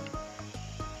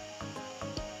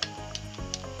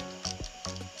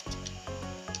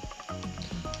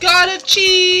 God of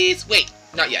cheese! Wait,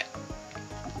 not yet.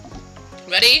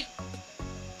 Ready?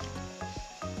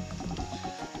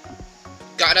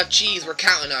 God of cheese, we're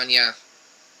counting on ya.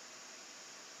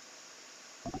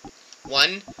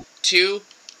 1, 2,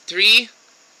 3.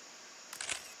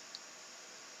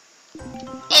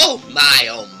 Oh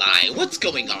my, what's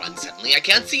going on suddenly? I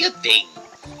can't see a thing.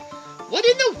 What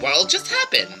in the world just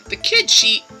happened? The kid,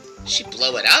 she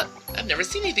blew it up? I've never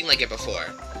seen anything like it before.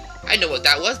 I know what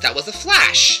that was a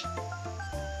flash.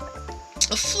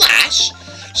 A flash?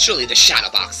 Surely the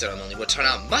shadow box ceremony will turn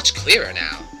out much clearer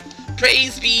now.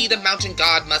 Praise be, the mountain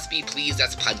god must be pleased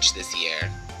as punch this year.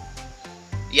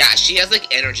 Yeah, she has, like,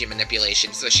 energy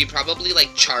manipulation, so she probably,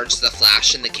 like, charged the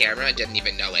flash in the camera and didn't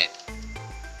even know it.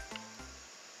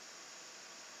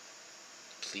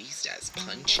 Pleased as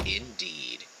punch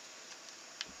indeed.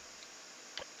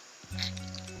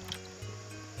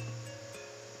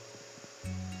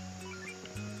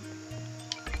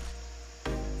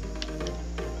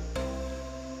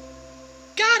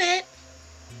 Got it!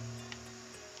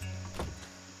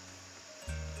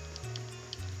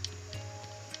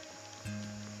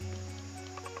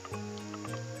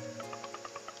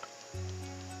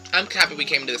 I'm happy we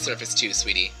came to the surface too,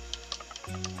 sweetie.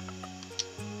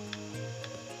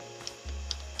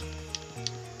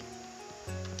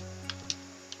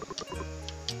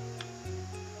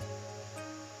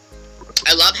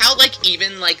 I love how, like,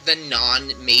 even, like, the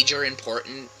non-major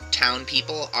important town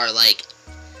people are, like,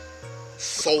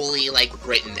 fully, like,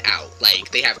 written out.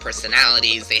 Like, they have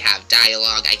personalities, they have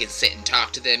dialogue, I can sit and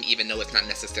talk to them, even though it's not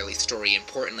necessarily story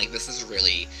important. Like, this is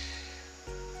really...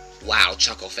 Wow,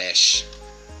 Chucklefish.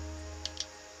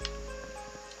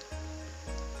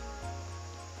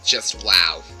 Just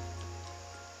wow.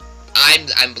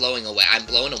 I'm blown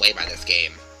away by this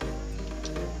game.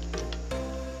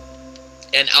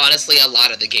 And honestly, a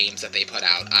lot of the games that they put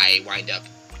out, I wind up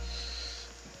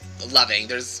loving.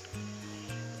 There's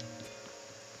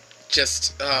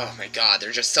just, oh my god,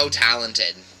 they're just so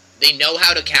talented. They know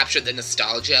how to capture the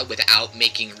nostalgia without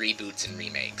making reboots and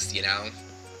remakes, you know?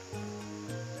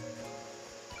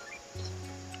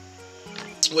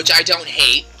 Which I don't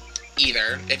hate,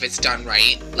 either, if it's done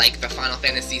right. Like the Final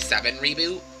Fantasy VII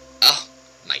reboot. Oh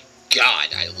my god,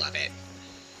 I love it.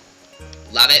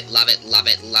 Love it, love it, love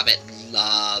it, love it,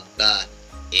 love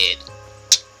it.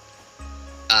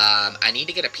 I need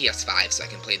to get a PS5 so I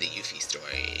can play the Yuffie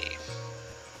story.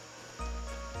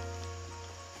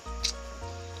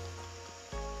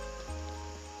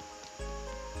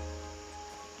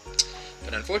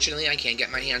 But unfortunately, I can't get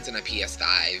my hands on a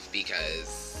PS5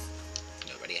 because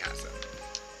nobody has them.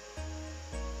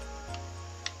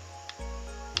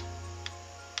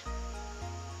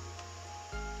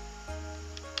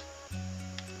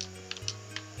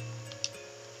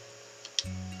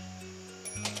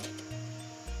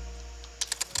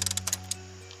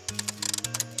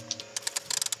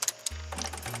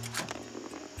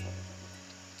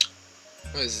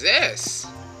 What is this?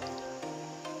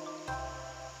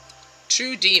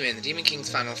 True Demon, the Demon King's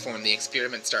final form. The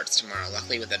experiment starts tomorrow.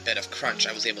 Luckily, with a bit of crunch,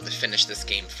 I was able to finish this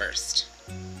game first.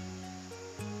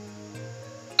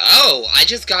 Oh, I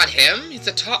just got him? It's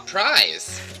a top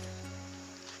prize.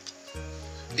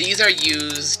 These are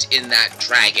used in that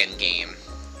dragon game.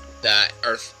 The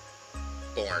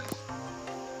Earthborn.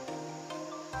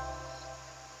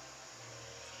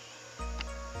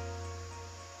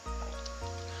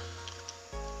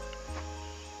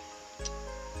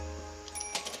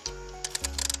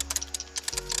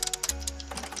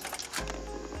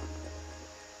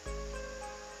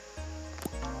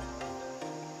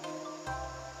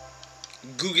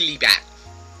 Googly bat.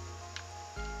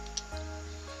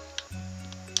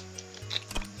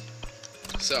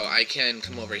 So I can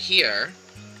come over here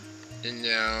and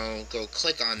now go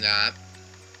click on that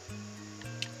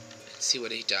and see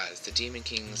what he does. The Demon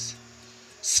King's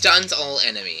Stuns all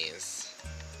enemies.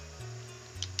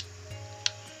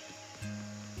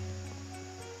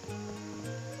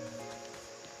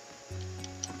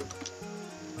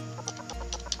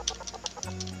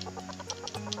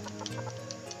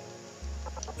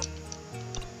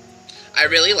 I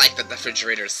really like that the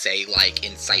refrigerators say, like,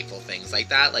 insightful things like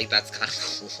that. Like, that's kind of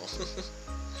cool.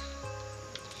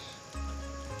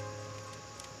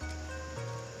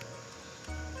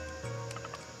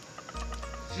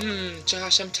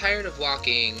 Josh, I'm tired of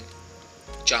walking.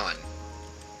 John.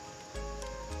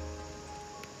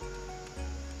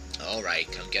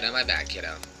 Alright, come get on my back,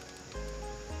 kiddo.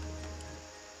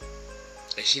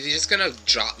 Is she just gonna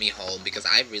drop me home? Because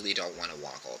I really don't want to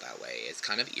walk all that way. It's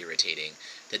kind of irritating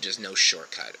that there's no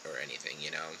shortcut or anything,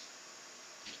 you know?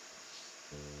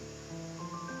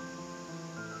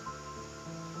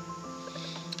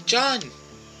 John!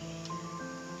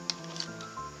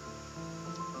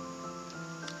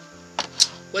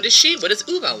 What does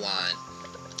Uva want?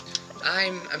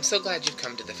 I'm so glad you've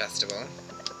come to the festival.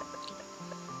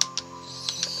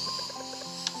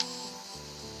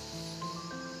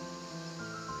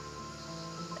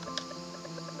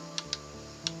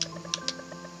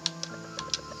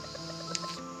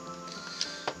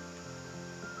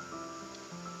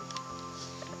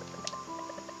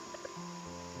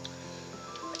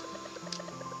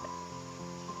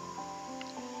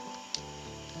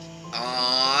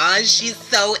 Aww, she's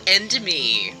so into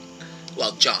me.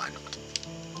 Well, John.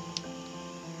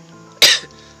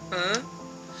 Huh?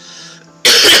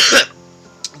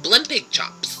 Blimpig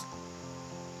chops.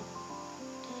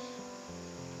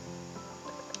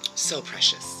 So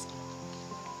precious.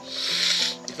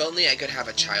 If only I could have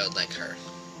a child like her.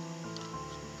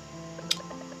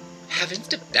 Heavens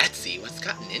to Betsy, what's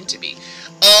gotten into me?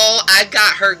 Oh, I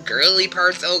got her girly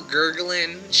parts all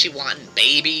gurgling. She wanting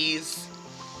babies.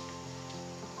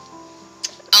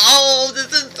 Oh,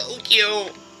 this is so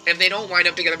cute. If they don't wind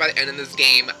up together by the end of this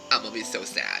game, I'm gonna be so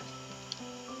sad.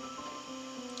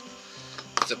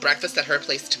 So breakfast at her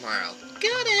place tomorrow.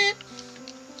 Got it.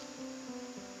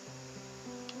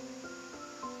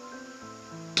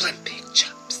 Blimpig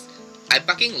chops. I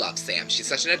fucking love Sam. She's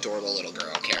such an adorable little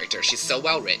girl character. She's so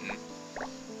well written.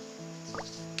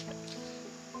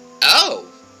 Oh!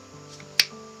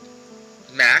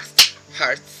 Max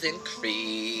hearts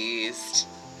increased.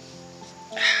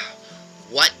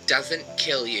 What doesn't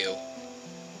kill you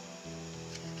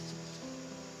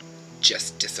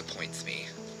just disappoints me.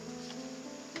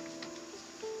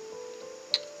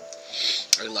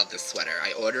 I love this sweater.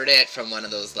 I ordered it from one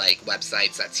of those, like,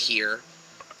 websites that's here,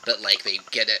 but, like, they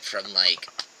get it from, like,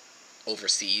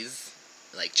 overseas,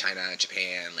 like China,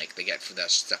 Japan, like, they get the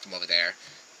stuff from over there,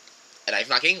 and I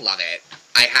fucking love it.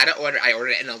 I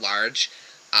ordered it in a large,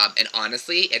 and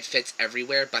honestly, it fits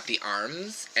everywhere but the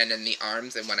arms, and then the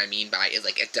arms, and what I mean by is,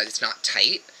 like, it's not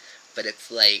tight, but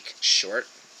it's, like, short.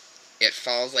 It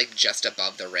falls, like, just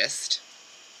above the wrist,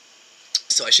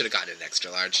 so I should have gotten an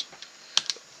extra large.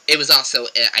 It was also,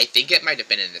 I think it might have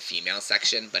been in the female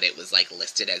section, but it was, like,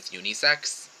 listed as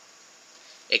unisex.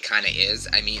 It kind of is.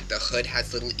 I mean, the hood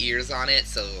has little ears on it,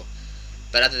 so,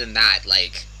 but other than that,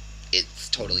 like, it's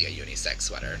totally a unisex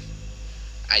sweater.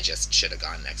 I just should have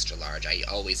gotten extra large. I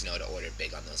always know to order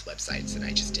big on those websites, and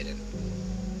I just didn't.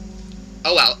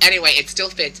 Oh well, anyway, it still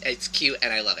fits, it's cute,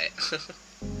 and I love it.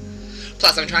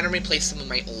 Plus, I'm trying to replace some of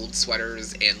my old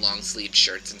sweaters and long-sleeved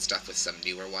shirts and stuff with some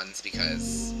newer ones,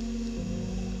 because...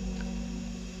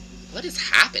 what is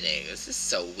happening? This is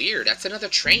so weird. That's another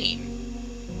train.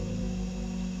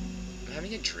 I'm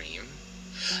having a dream.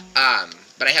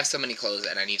 But I have so many clothes,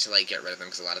 and I need to, like, get rid of them,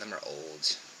 because a lot of them are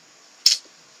old.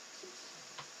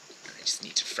 I just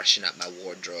need to freshen up my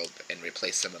wardrobe and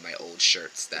replace some of my old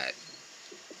shirts that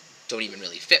don't even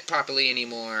really fit properly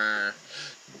anymore,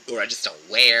 or I just don't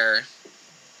wear.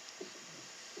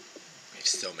 I have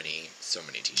so many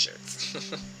t-shirts.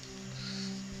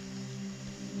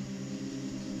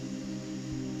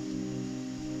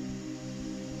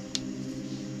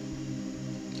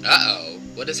 Uh-oh,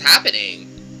 what is happening?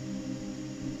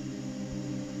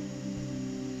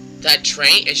 That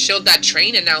train, it showed that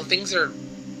train and now things are...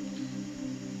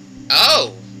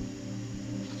 Oh!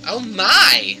 Oh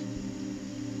my!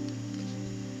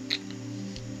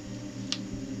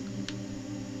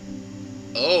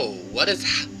 Oh, what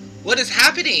is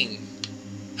happening?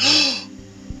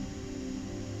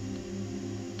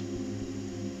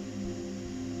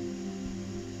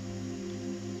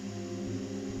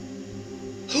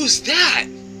 Who's that?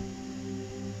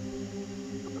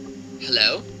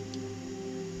 Hello?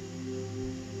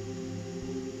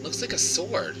 Looks like a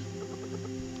sword.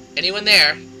 Anyone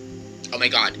there? Oh my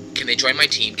god, can they join my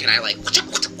team? Can I, like...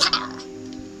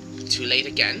 Too late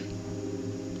again?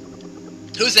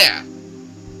 Who's there?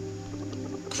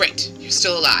 Great, you're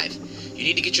still alive. You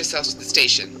need to get yourself to the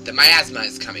station. The miasma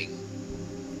is coming.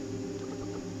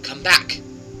 Come back.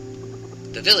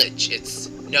 The village, it's...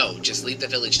 No, just leave the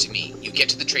village to me. You get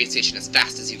to the train station as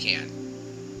fast as you can.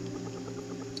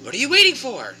 What are you waiting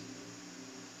for?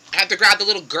 I have to grab the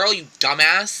little girl, you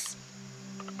dumbass.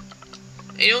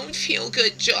 I don't feel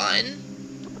good, John.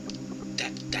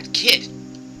 That kid.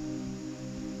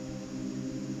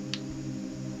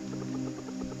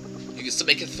 You can still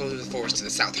make it through the forest to the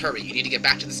south. Hurry, you need to get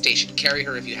back to the station. Carry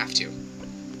her if you have to.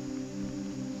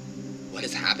 What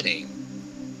is happening?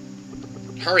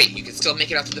 Hurry, you can still make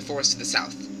it out through the forest to the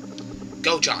south.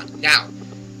 Go, John, now.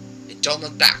 And don't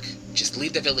look back. Just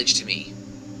leave the village to me.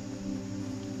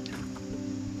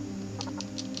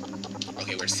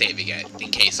 Okay, we're saving it,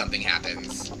 in case something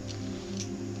happens.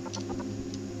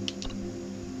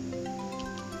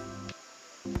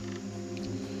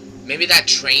 Maybe that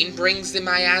train brings the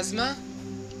miasma?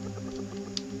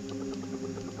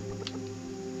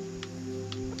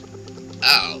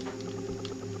 Oh.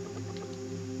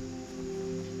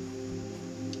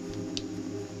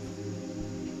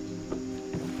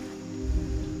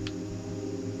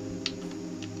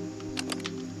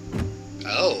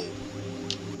 Oh.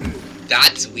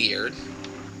 That's weird.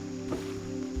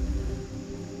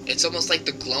 It's almost like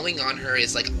the glowing on her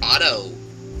is like auto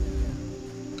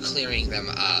clearing them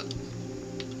up.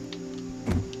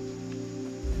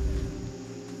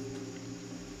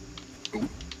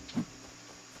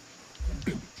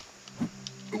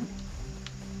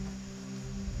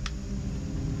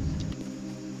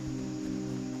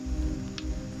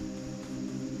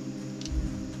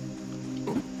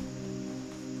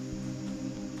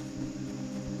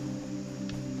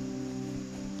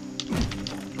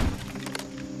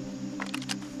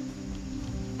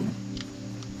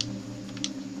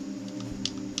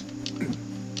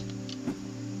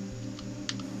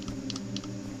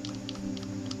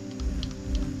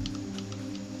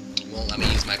 Won't let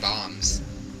me use my bombs.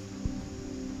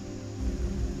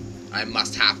 I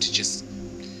must have to just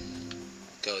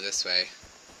go this way.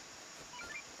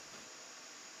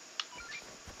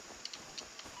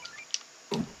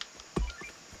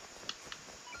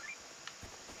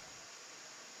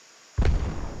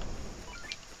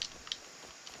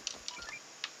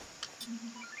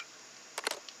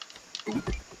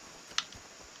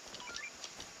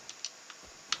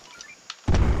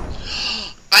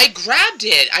 I grabbed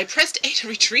it! I pressed A to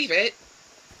retrieve it.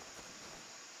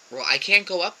 Well, I can't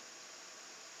go up.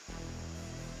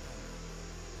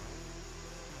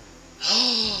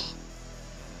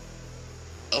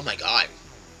 Oh my god.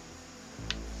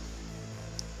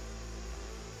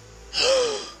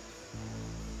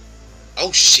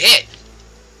 Oh shit!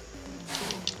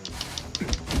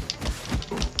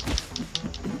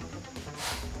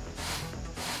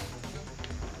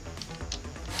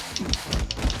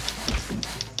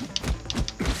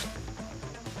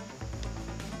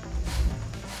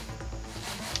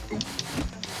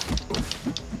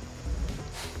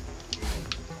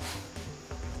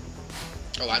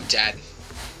 Oh, I'm dead.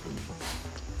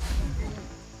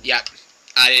 Yep.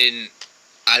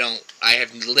 I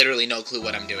have literally no clue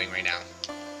what I'm doing right now.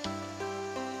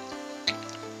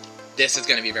 This is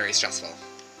gonna be very stressful.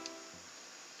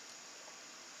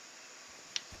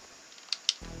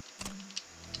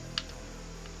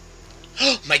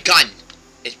 Oh, my gun!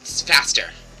 It's faster.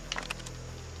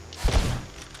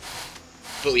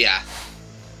 Booyah.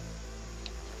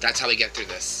 That's how we get through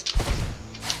this.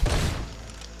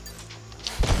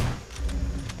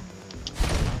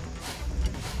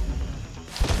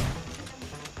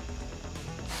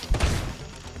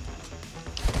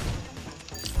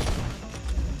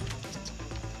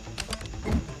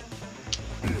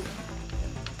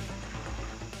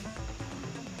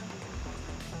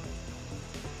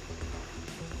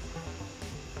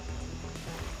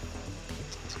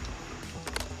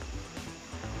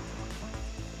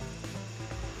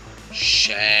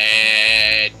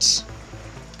 Shit.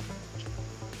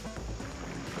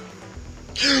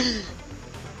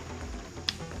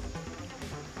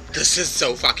 This is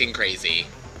so fucking crazy.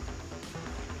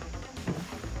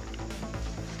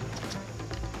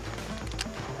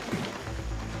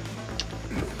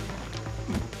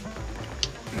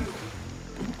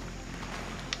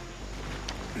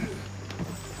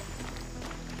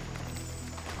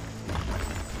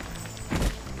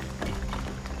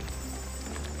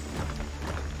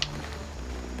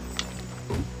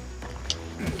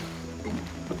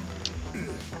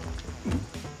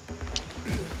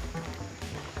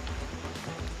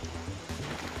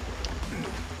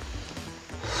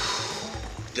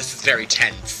 This is very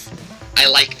tense. I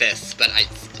like this, but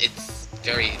it's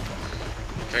very,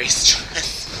 very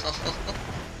stressful.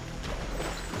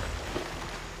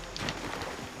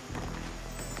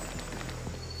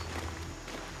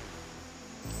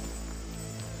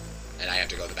 And I have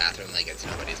to go to the bathroom like it's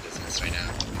nobody's business right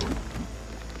now.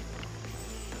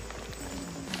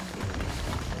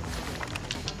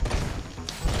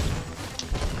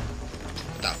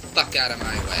 Get the fuck out of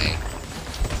my way.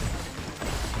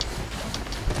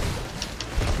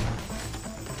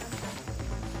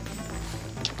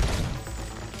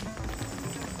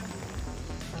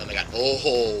 Oh my god.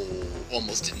 Oh,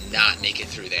 almost did not make it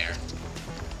through there.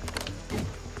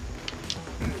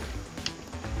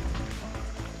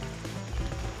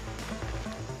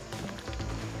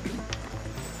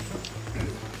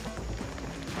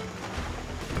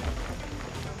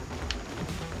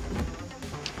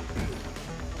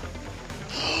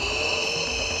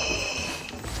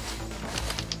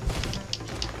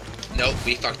 Nope,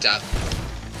 we fucked up.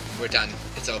 We're done.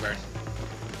 It's over.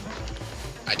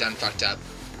 I done fucked up.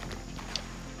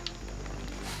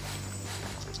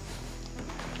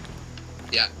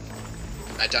 Yeah.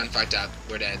 I done fucked up.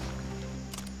 We're dead.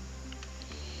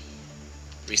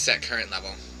 Reset current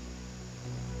level.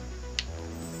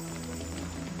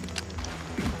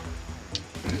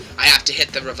 I have to hit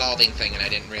the revolving thing and I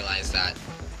didn't realize that.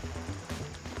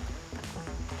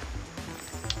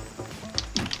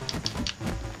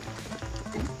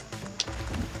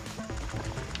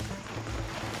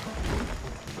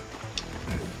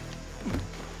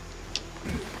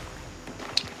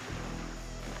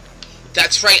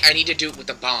 That's right, I need to do it with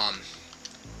the bomb.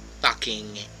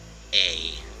 Fucking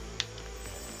A.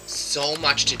 So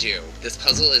much to do. This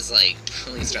puzzle is, like,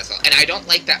 really stressful. And I don't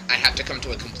like that I have to come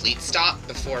to a complete stop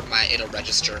before it'll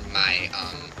register my,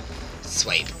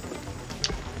 swipe.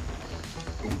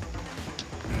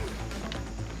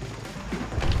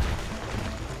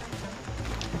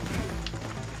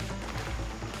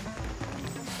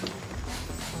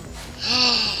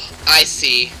 I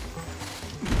see.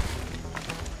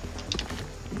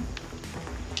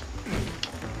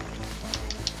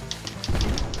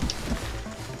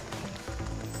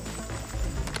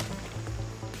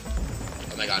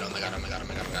 Oh my god, oh my god, oh my god, oh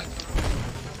my god, oh my god.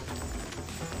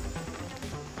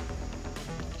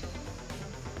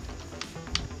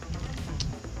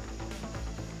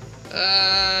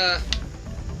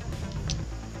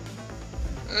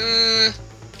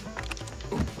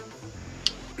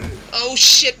 Oh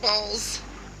shit balls!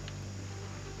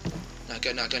 Not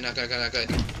good, not good, not good, not good.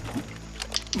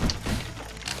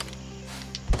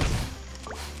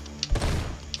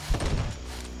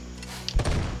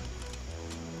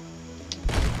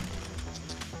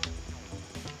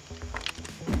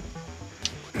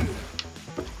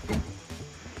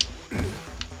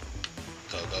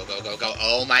 Go.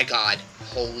 Oh my god.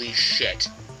 Holy shit.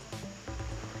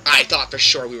 I thought for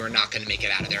sure we were not going to make it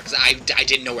out of there, because I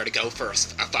didn't know where to go for a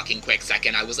fucking quick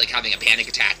second. I was like having a panic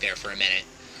attack there for a minute.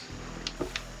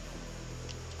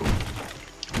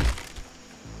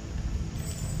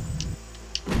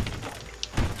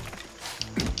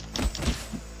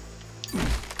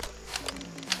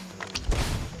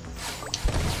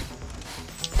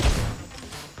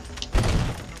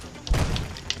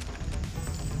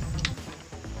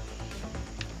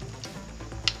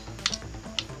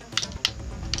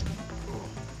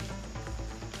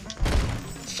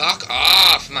 Fuck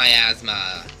off,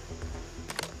 miasma!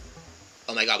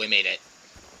 Oh my god, we made it.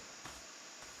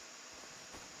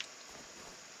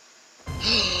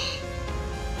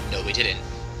 No, we didn't.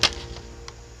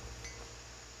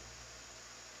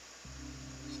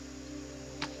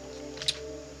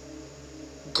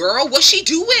 Girl, what's she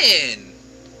doing?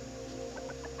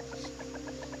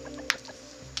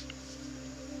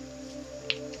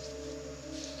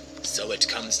 So it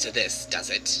comes to this, does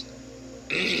it?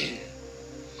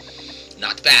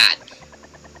 Not bad.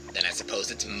 Then I suppose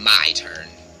it's my turn.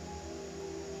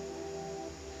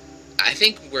 I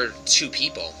think we're two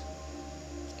people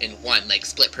in one, like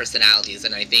split personalities,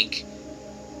 and I think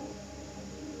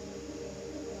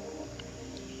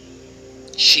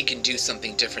she can do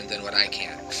something different than what I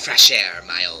can. Fresh air,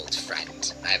 my old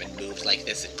friend. I haven't moved like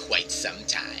this in quite some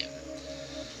time.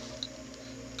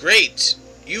 Great!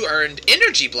 You earned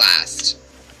Energy Blast!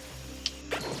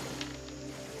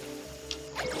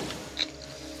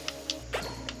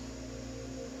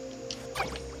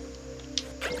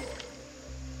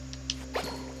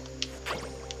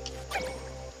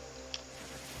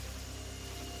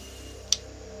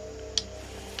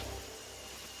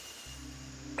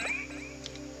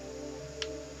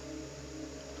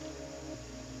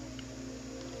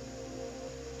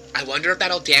 I wonder if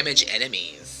that'll damage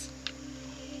enemies.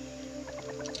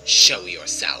 Show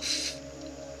yourself.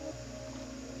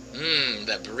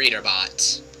 The breeder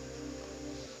bot.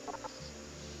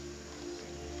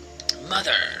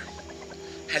 Mother,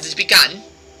 has it begun?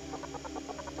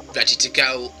 Ready to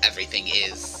go, everything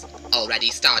is.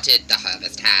 Already started, the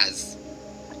harvest has.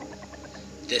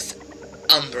 This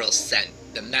umbral scent,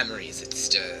 the memories it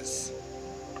stirs.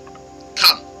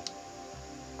 Come,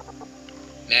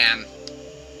 ma'am,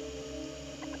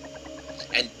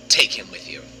 and take him with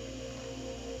you.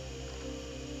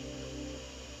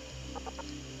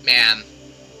 Ma'am.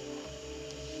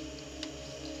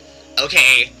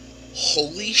 Okay.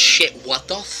 Holy shit, what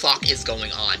the fuck is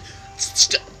going on?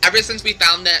 Ever since we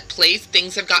found that place,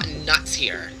 things have gotten nuts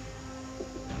here.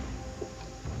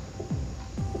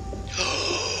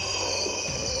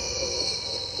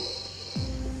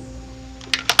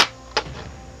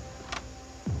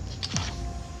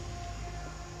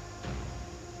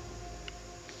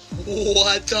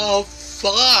 What the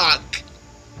fuck?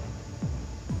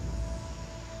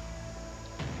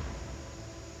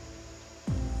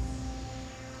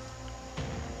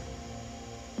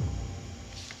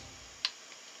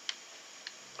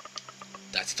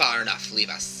 That's far enough. Leave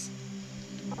us.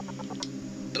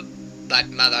 But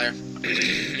Mother...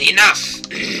 Enough!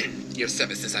 Your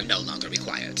services are no longer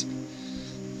required.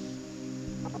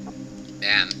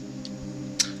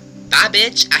 Bye,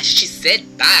 bitch. She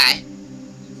said bye.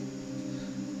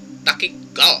 Fucking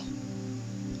go.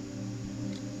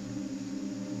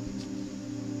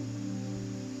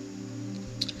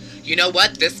 You know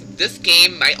what? This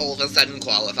game might all of a sudden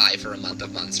qualify for a month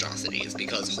of monstrosities,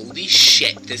 because holy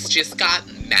shit, this just got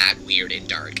mad weird and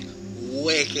dark.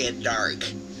 Wicked dark.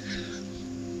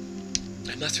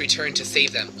 I must return to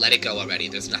save them. Let it go already.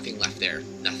 There's nothing left there.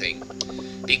 Nothing.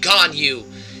 Begone, you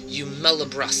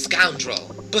Mullabra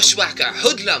scoundrel, bushwhacker,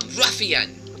 hoodlum,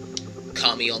 ruffian.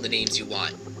 Call me all the names you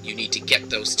want. You need to get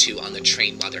those two on the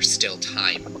train while there's still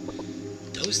time.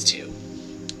 Those two?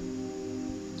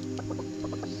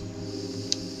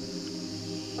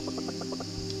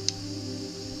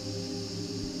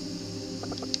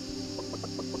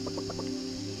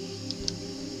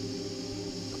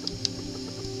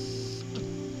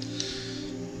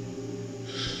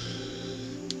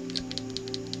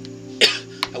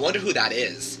 I wonder who that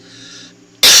is.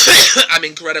 I'm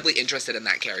incredibly interested in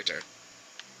that character.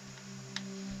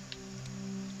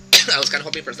 I was kind of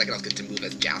hoping for a second I was going to move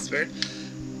as Jasper.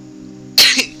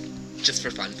 Just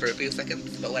for fun for a few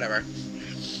seconds, but whatever.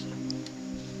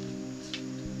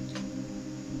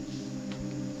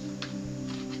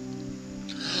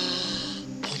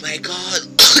 Oh my god,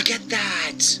 look at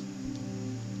that!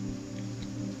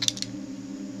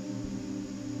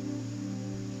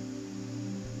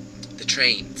 The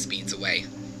train speeds away.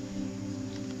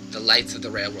 The lights of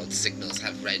the railroad signals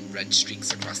have red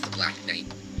streaks across the black night.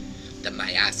 The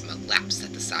miasma laps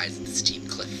at the sides of the steep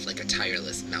cliff like a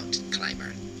tireless mountain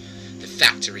climber. The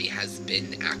factory has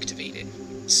been activated.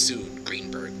 Soon,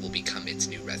 Greenberg will become its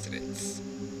new residence.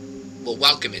 Will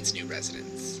welcome its new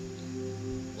residents.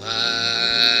 What?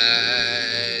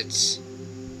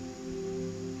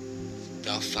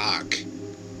 The fuck?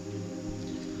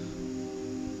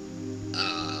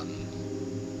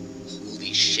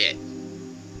 Holy shit.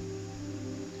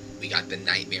 We got the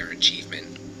nightmare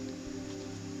achievement.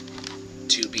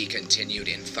 To be continued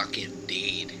in fucking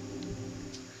deed.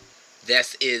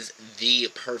 This is the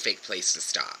perfect place to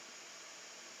stop.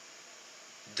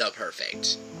 The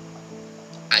perfect.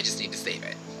 I just need to save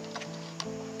it.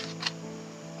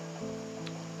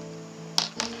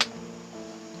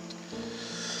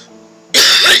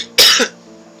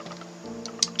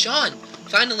 John!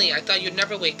 Finally, I thought you'd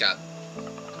never wake up.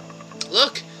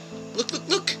 Look! Look, look,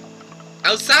 look!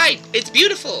 Outside! It's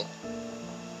beautiful!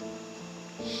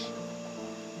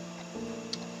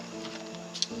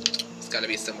 There's gotta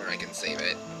be somewhere I can save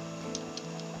it.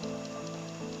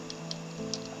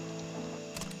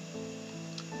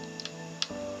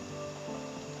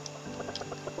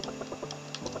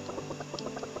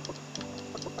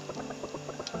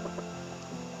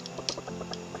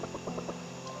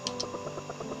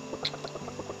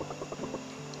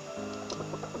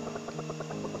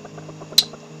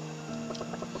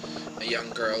 A young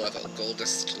girl of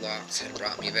goldest locks had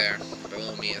brought me there.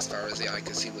 Below me, as far as the eye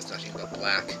could see, was nothing but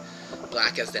black.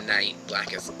 Black as the night,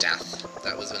 black as death.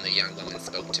 That was when the young woman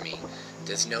spoke to me.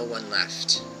 There's no one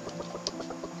left.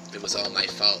 It was all my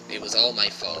fault. It was all my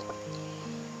fault.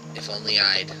 If only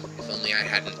I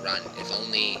hadn't run. If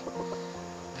only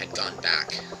I'd gone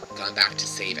back to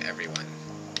save everyone.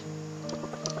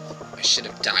 I should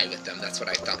have died with them, that's what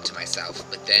I thought to myself.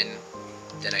 But then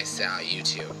Then I saw you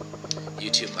two. You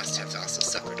two must have also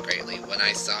suffered greatly. When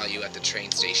I saw you at the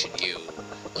train station, you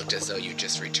looked as though you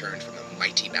just returned from a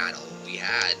mighty battle we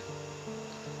had.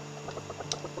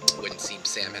 Wouldn't seem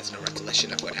Sam has no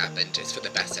recollection of what happened. It's for the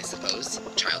best, I suppose.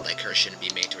 A child like her shouldn't be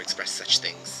made to express such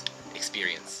things.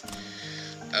 Experience.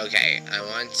 Okay, I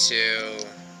want to...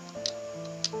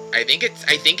 I think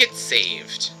it's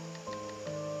saved.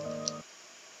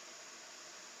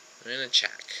 I'm gonna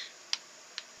check.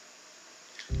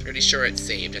 Pretty sure it's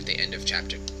saved at the end of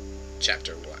chapter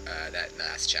one, that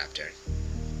last chapter.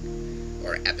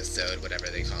 Or episode, whatever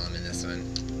they call them in this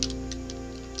one.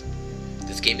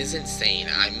 This game is insane.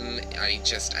 I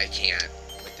can't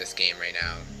with this game right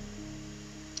now.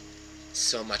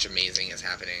 So much amazing is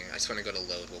happening. I just want to go to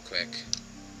load real quick.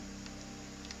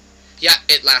 Yeah,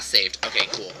 it last saved. Okay,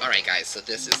 cool. Alright guys, so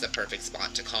this is the perfect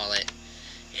spot to call it.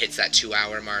 It hits that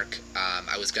 2-hour mark.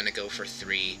 I was gonna go for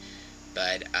 3,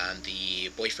 but the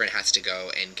boyfriend has to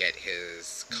go and get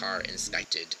his car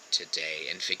inspected today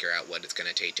and figure out what it's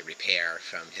gonna take to repair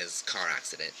from his car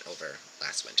accident over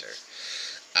last winter.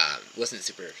 Wasn't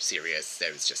super serious.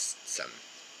 There was just some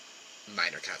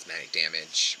minor cosmetic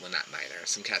damage. Well, not minor.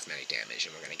 Some cosmetic damage,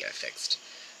 and we're going to get it fixed.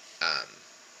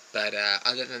 But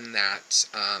other than that,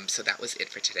 so that was it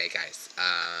for today, guys.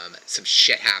 Some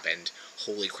shit happened.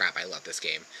 Holy crap, I love this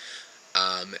game.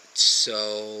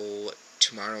 So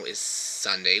tomorrow is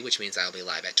Sunday, which means I'll be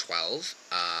live at 12.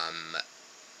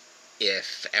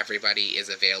 If everybody is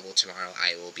available tomorrow,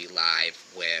 I will be live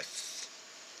with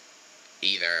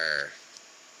either...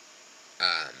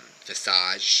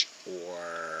 Visage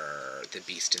or The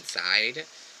Beast Inside,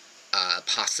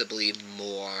 possibly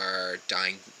more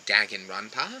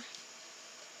Danganronpa,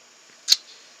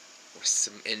 or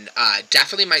some, and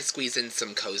definitely might squeeze in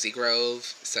some Cozy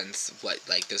Grove, since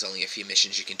there's only a few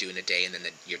missions you can do in a day, and then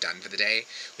you're done for the day.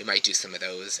 We might do some of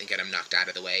those and get them knocked out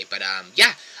of the way, but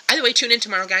yeah, either way, tune in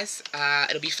tomorrow, guys.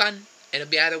 It'll be fun, it'll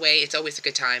be either way, it's always a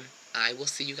good time. I will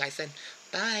see you guys then.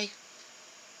 Bye!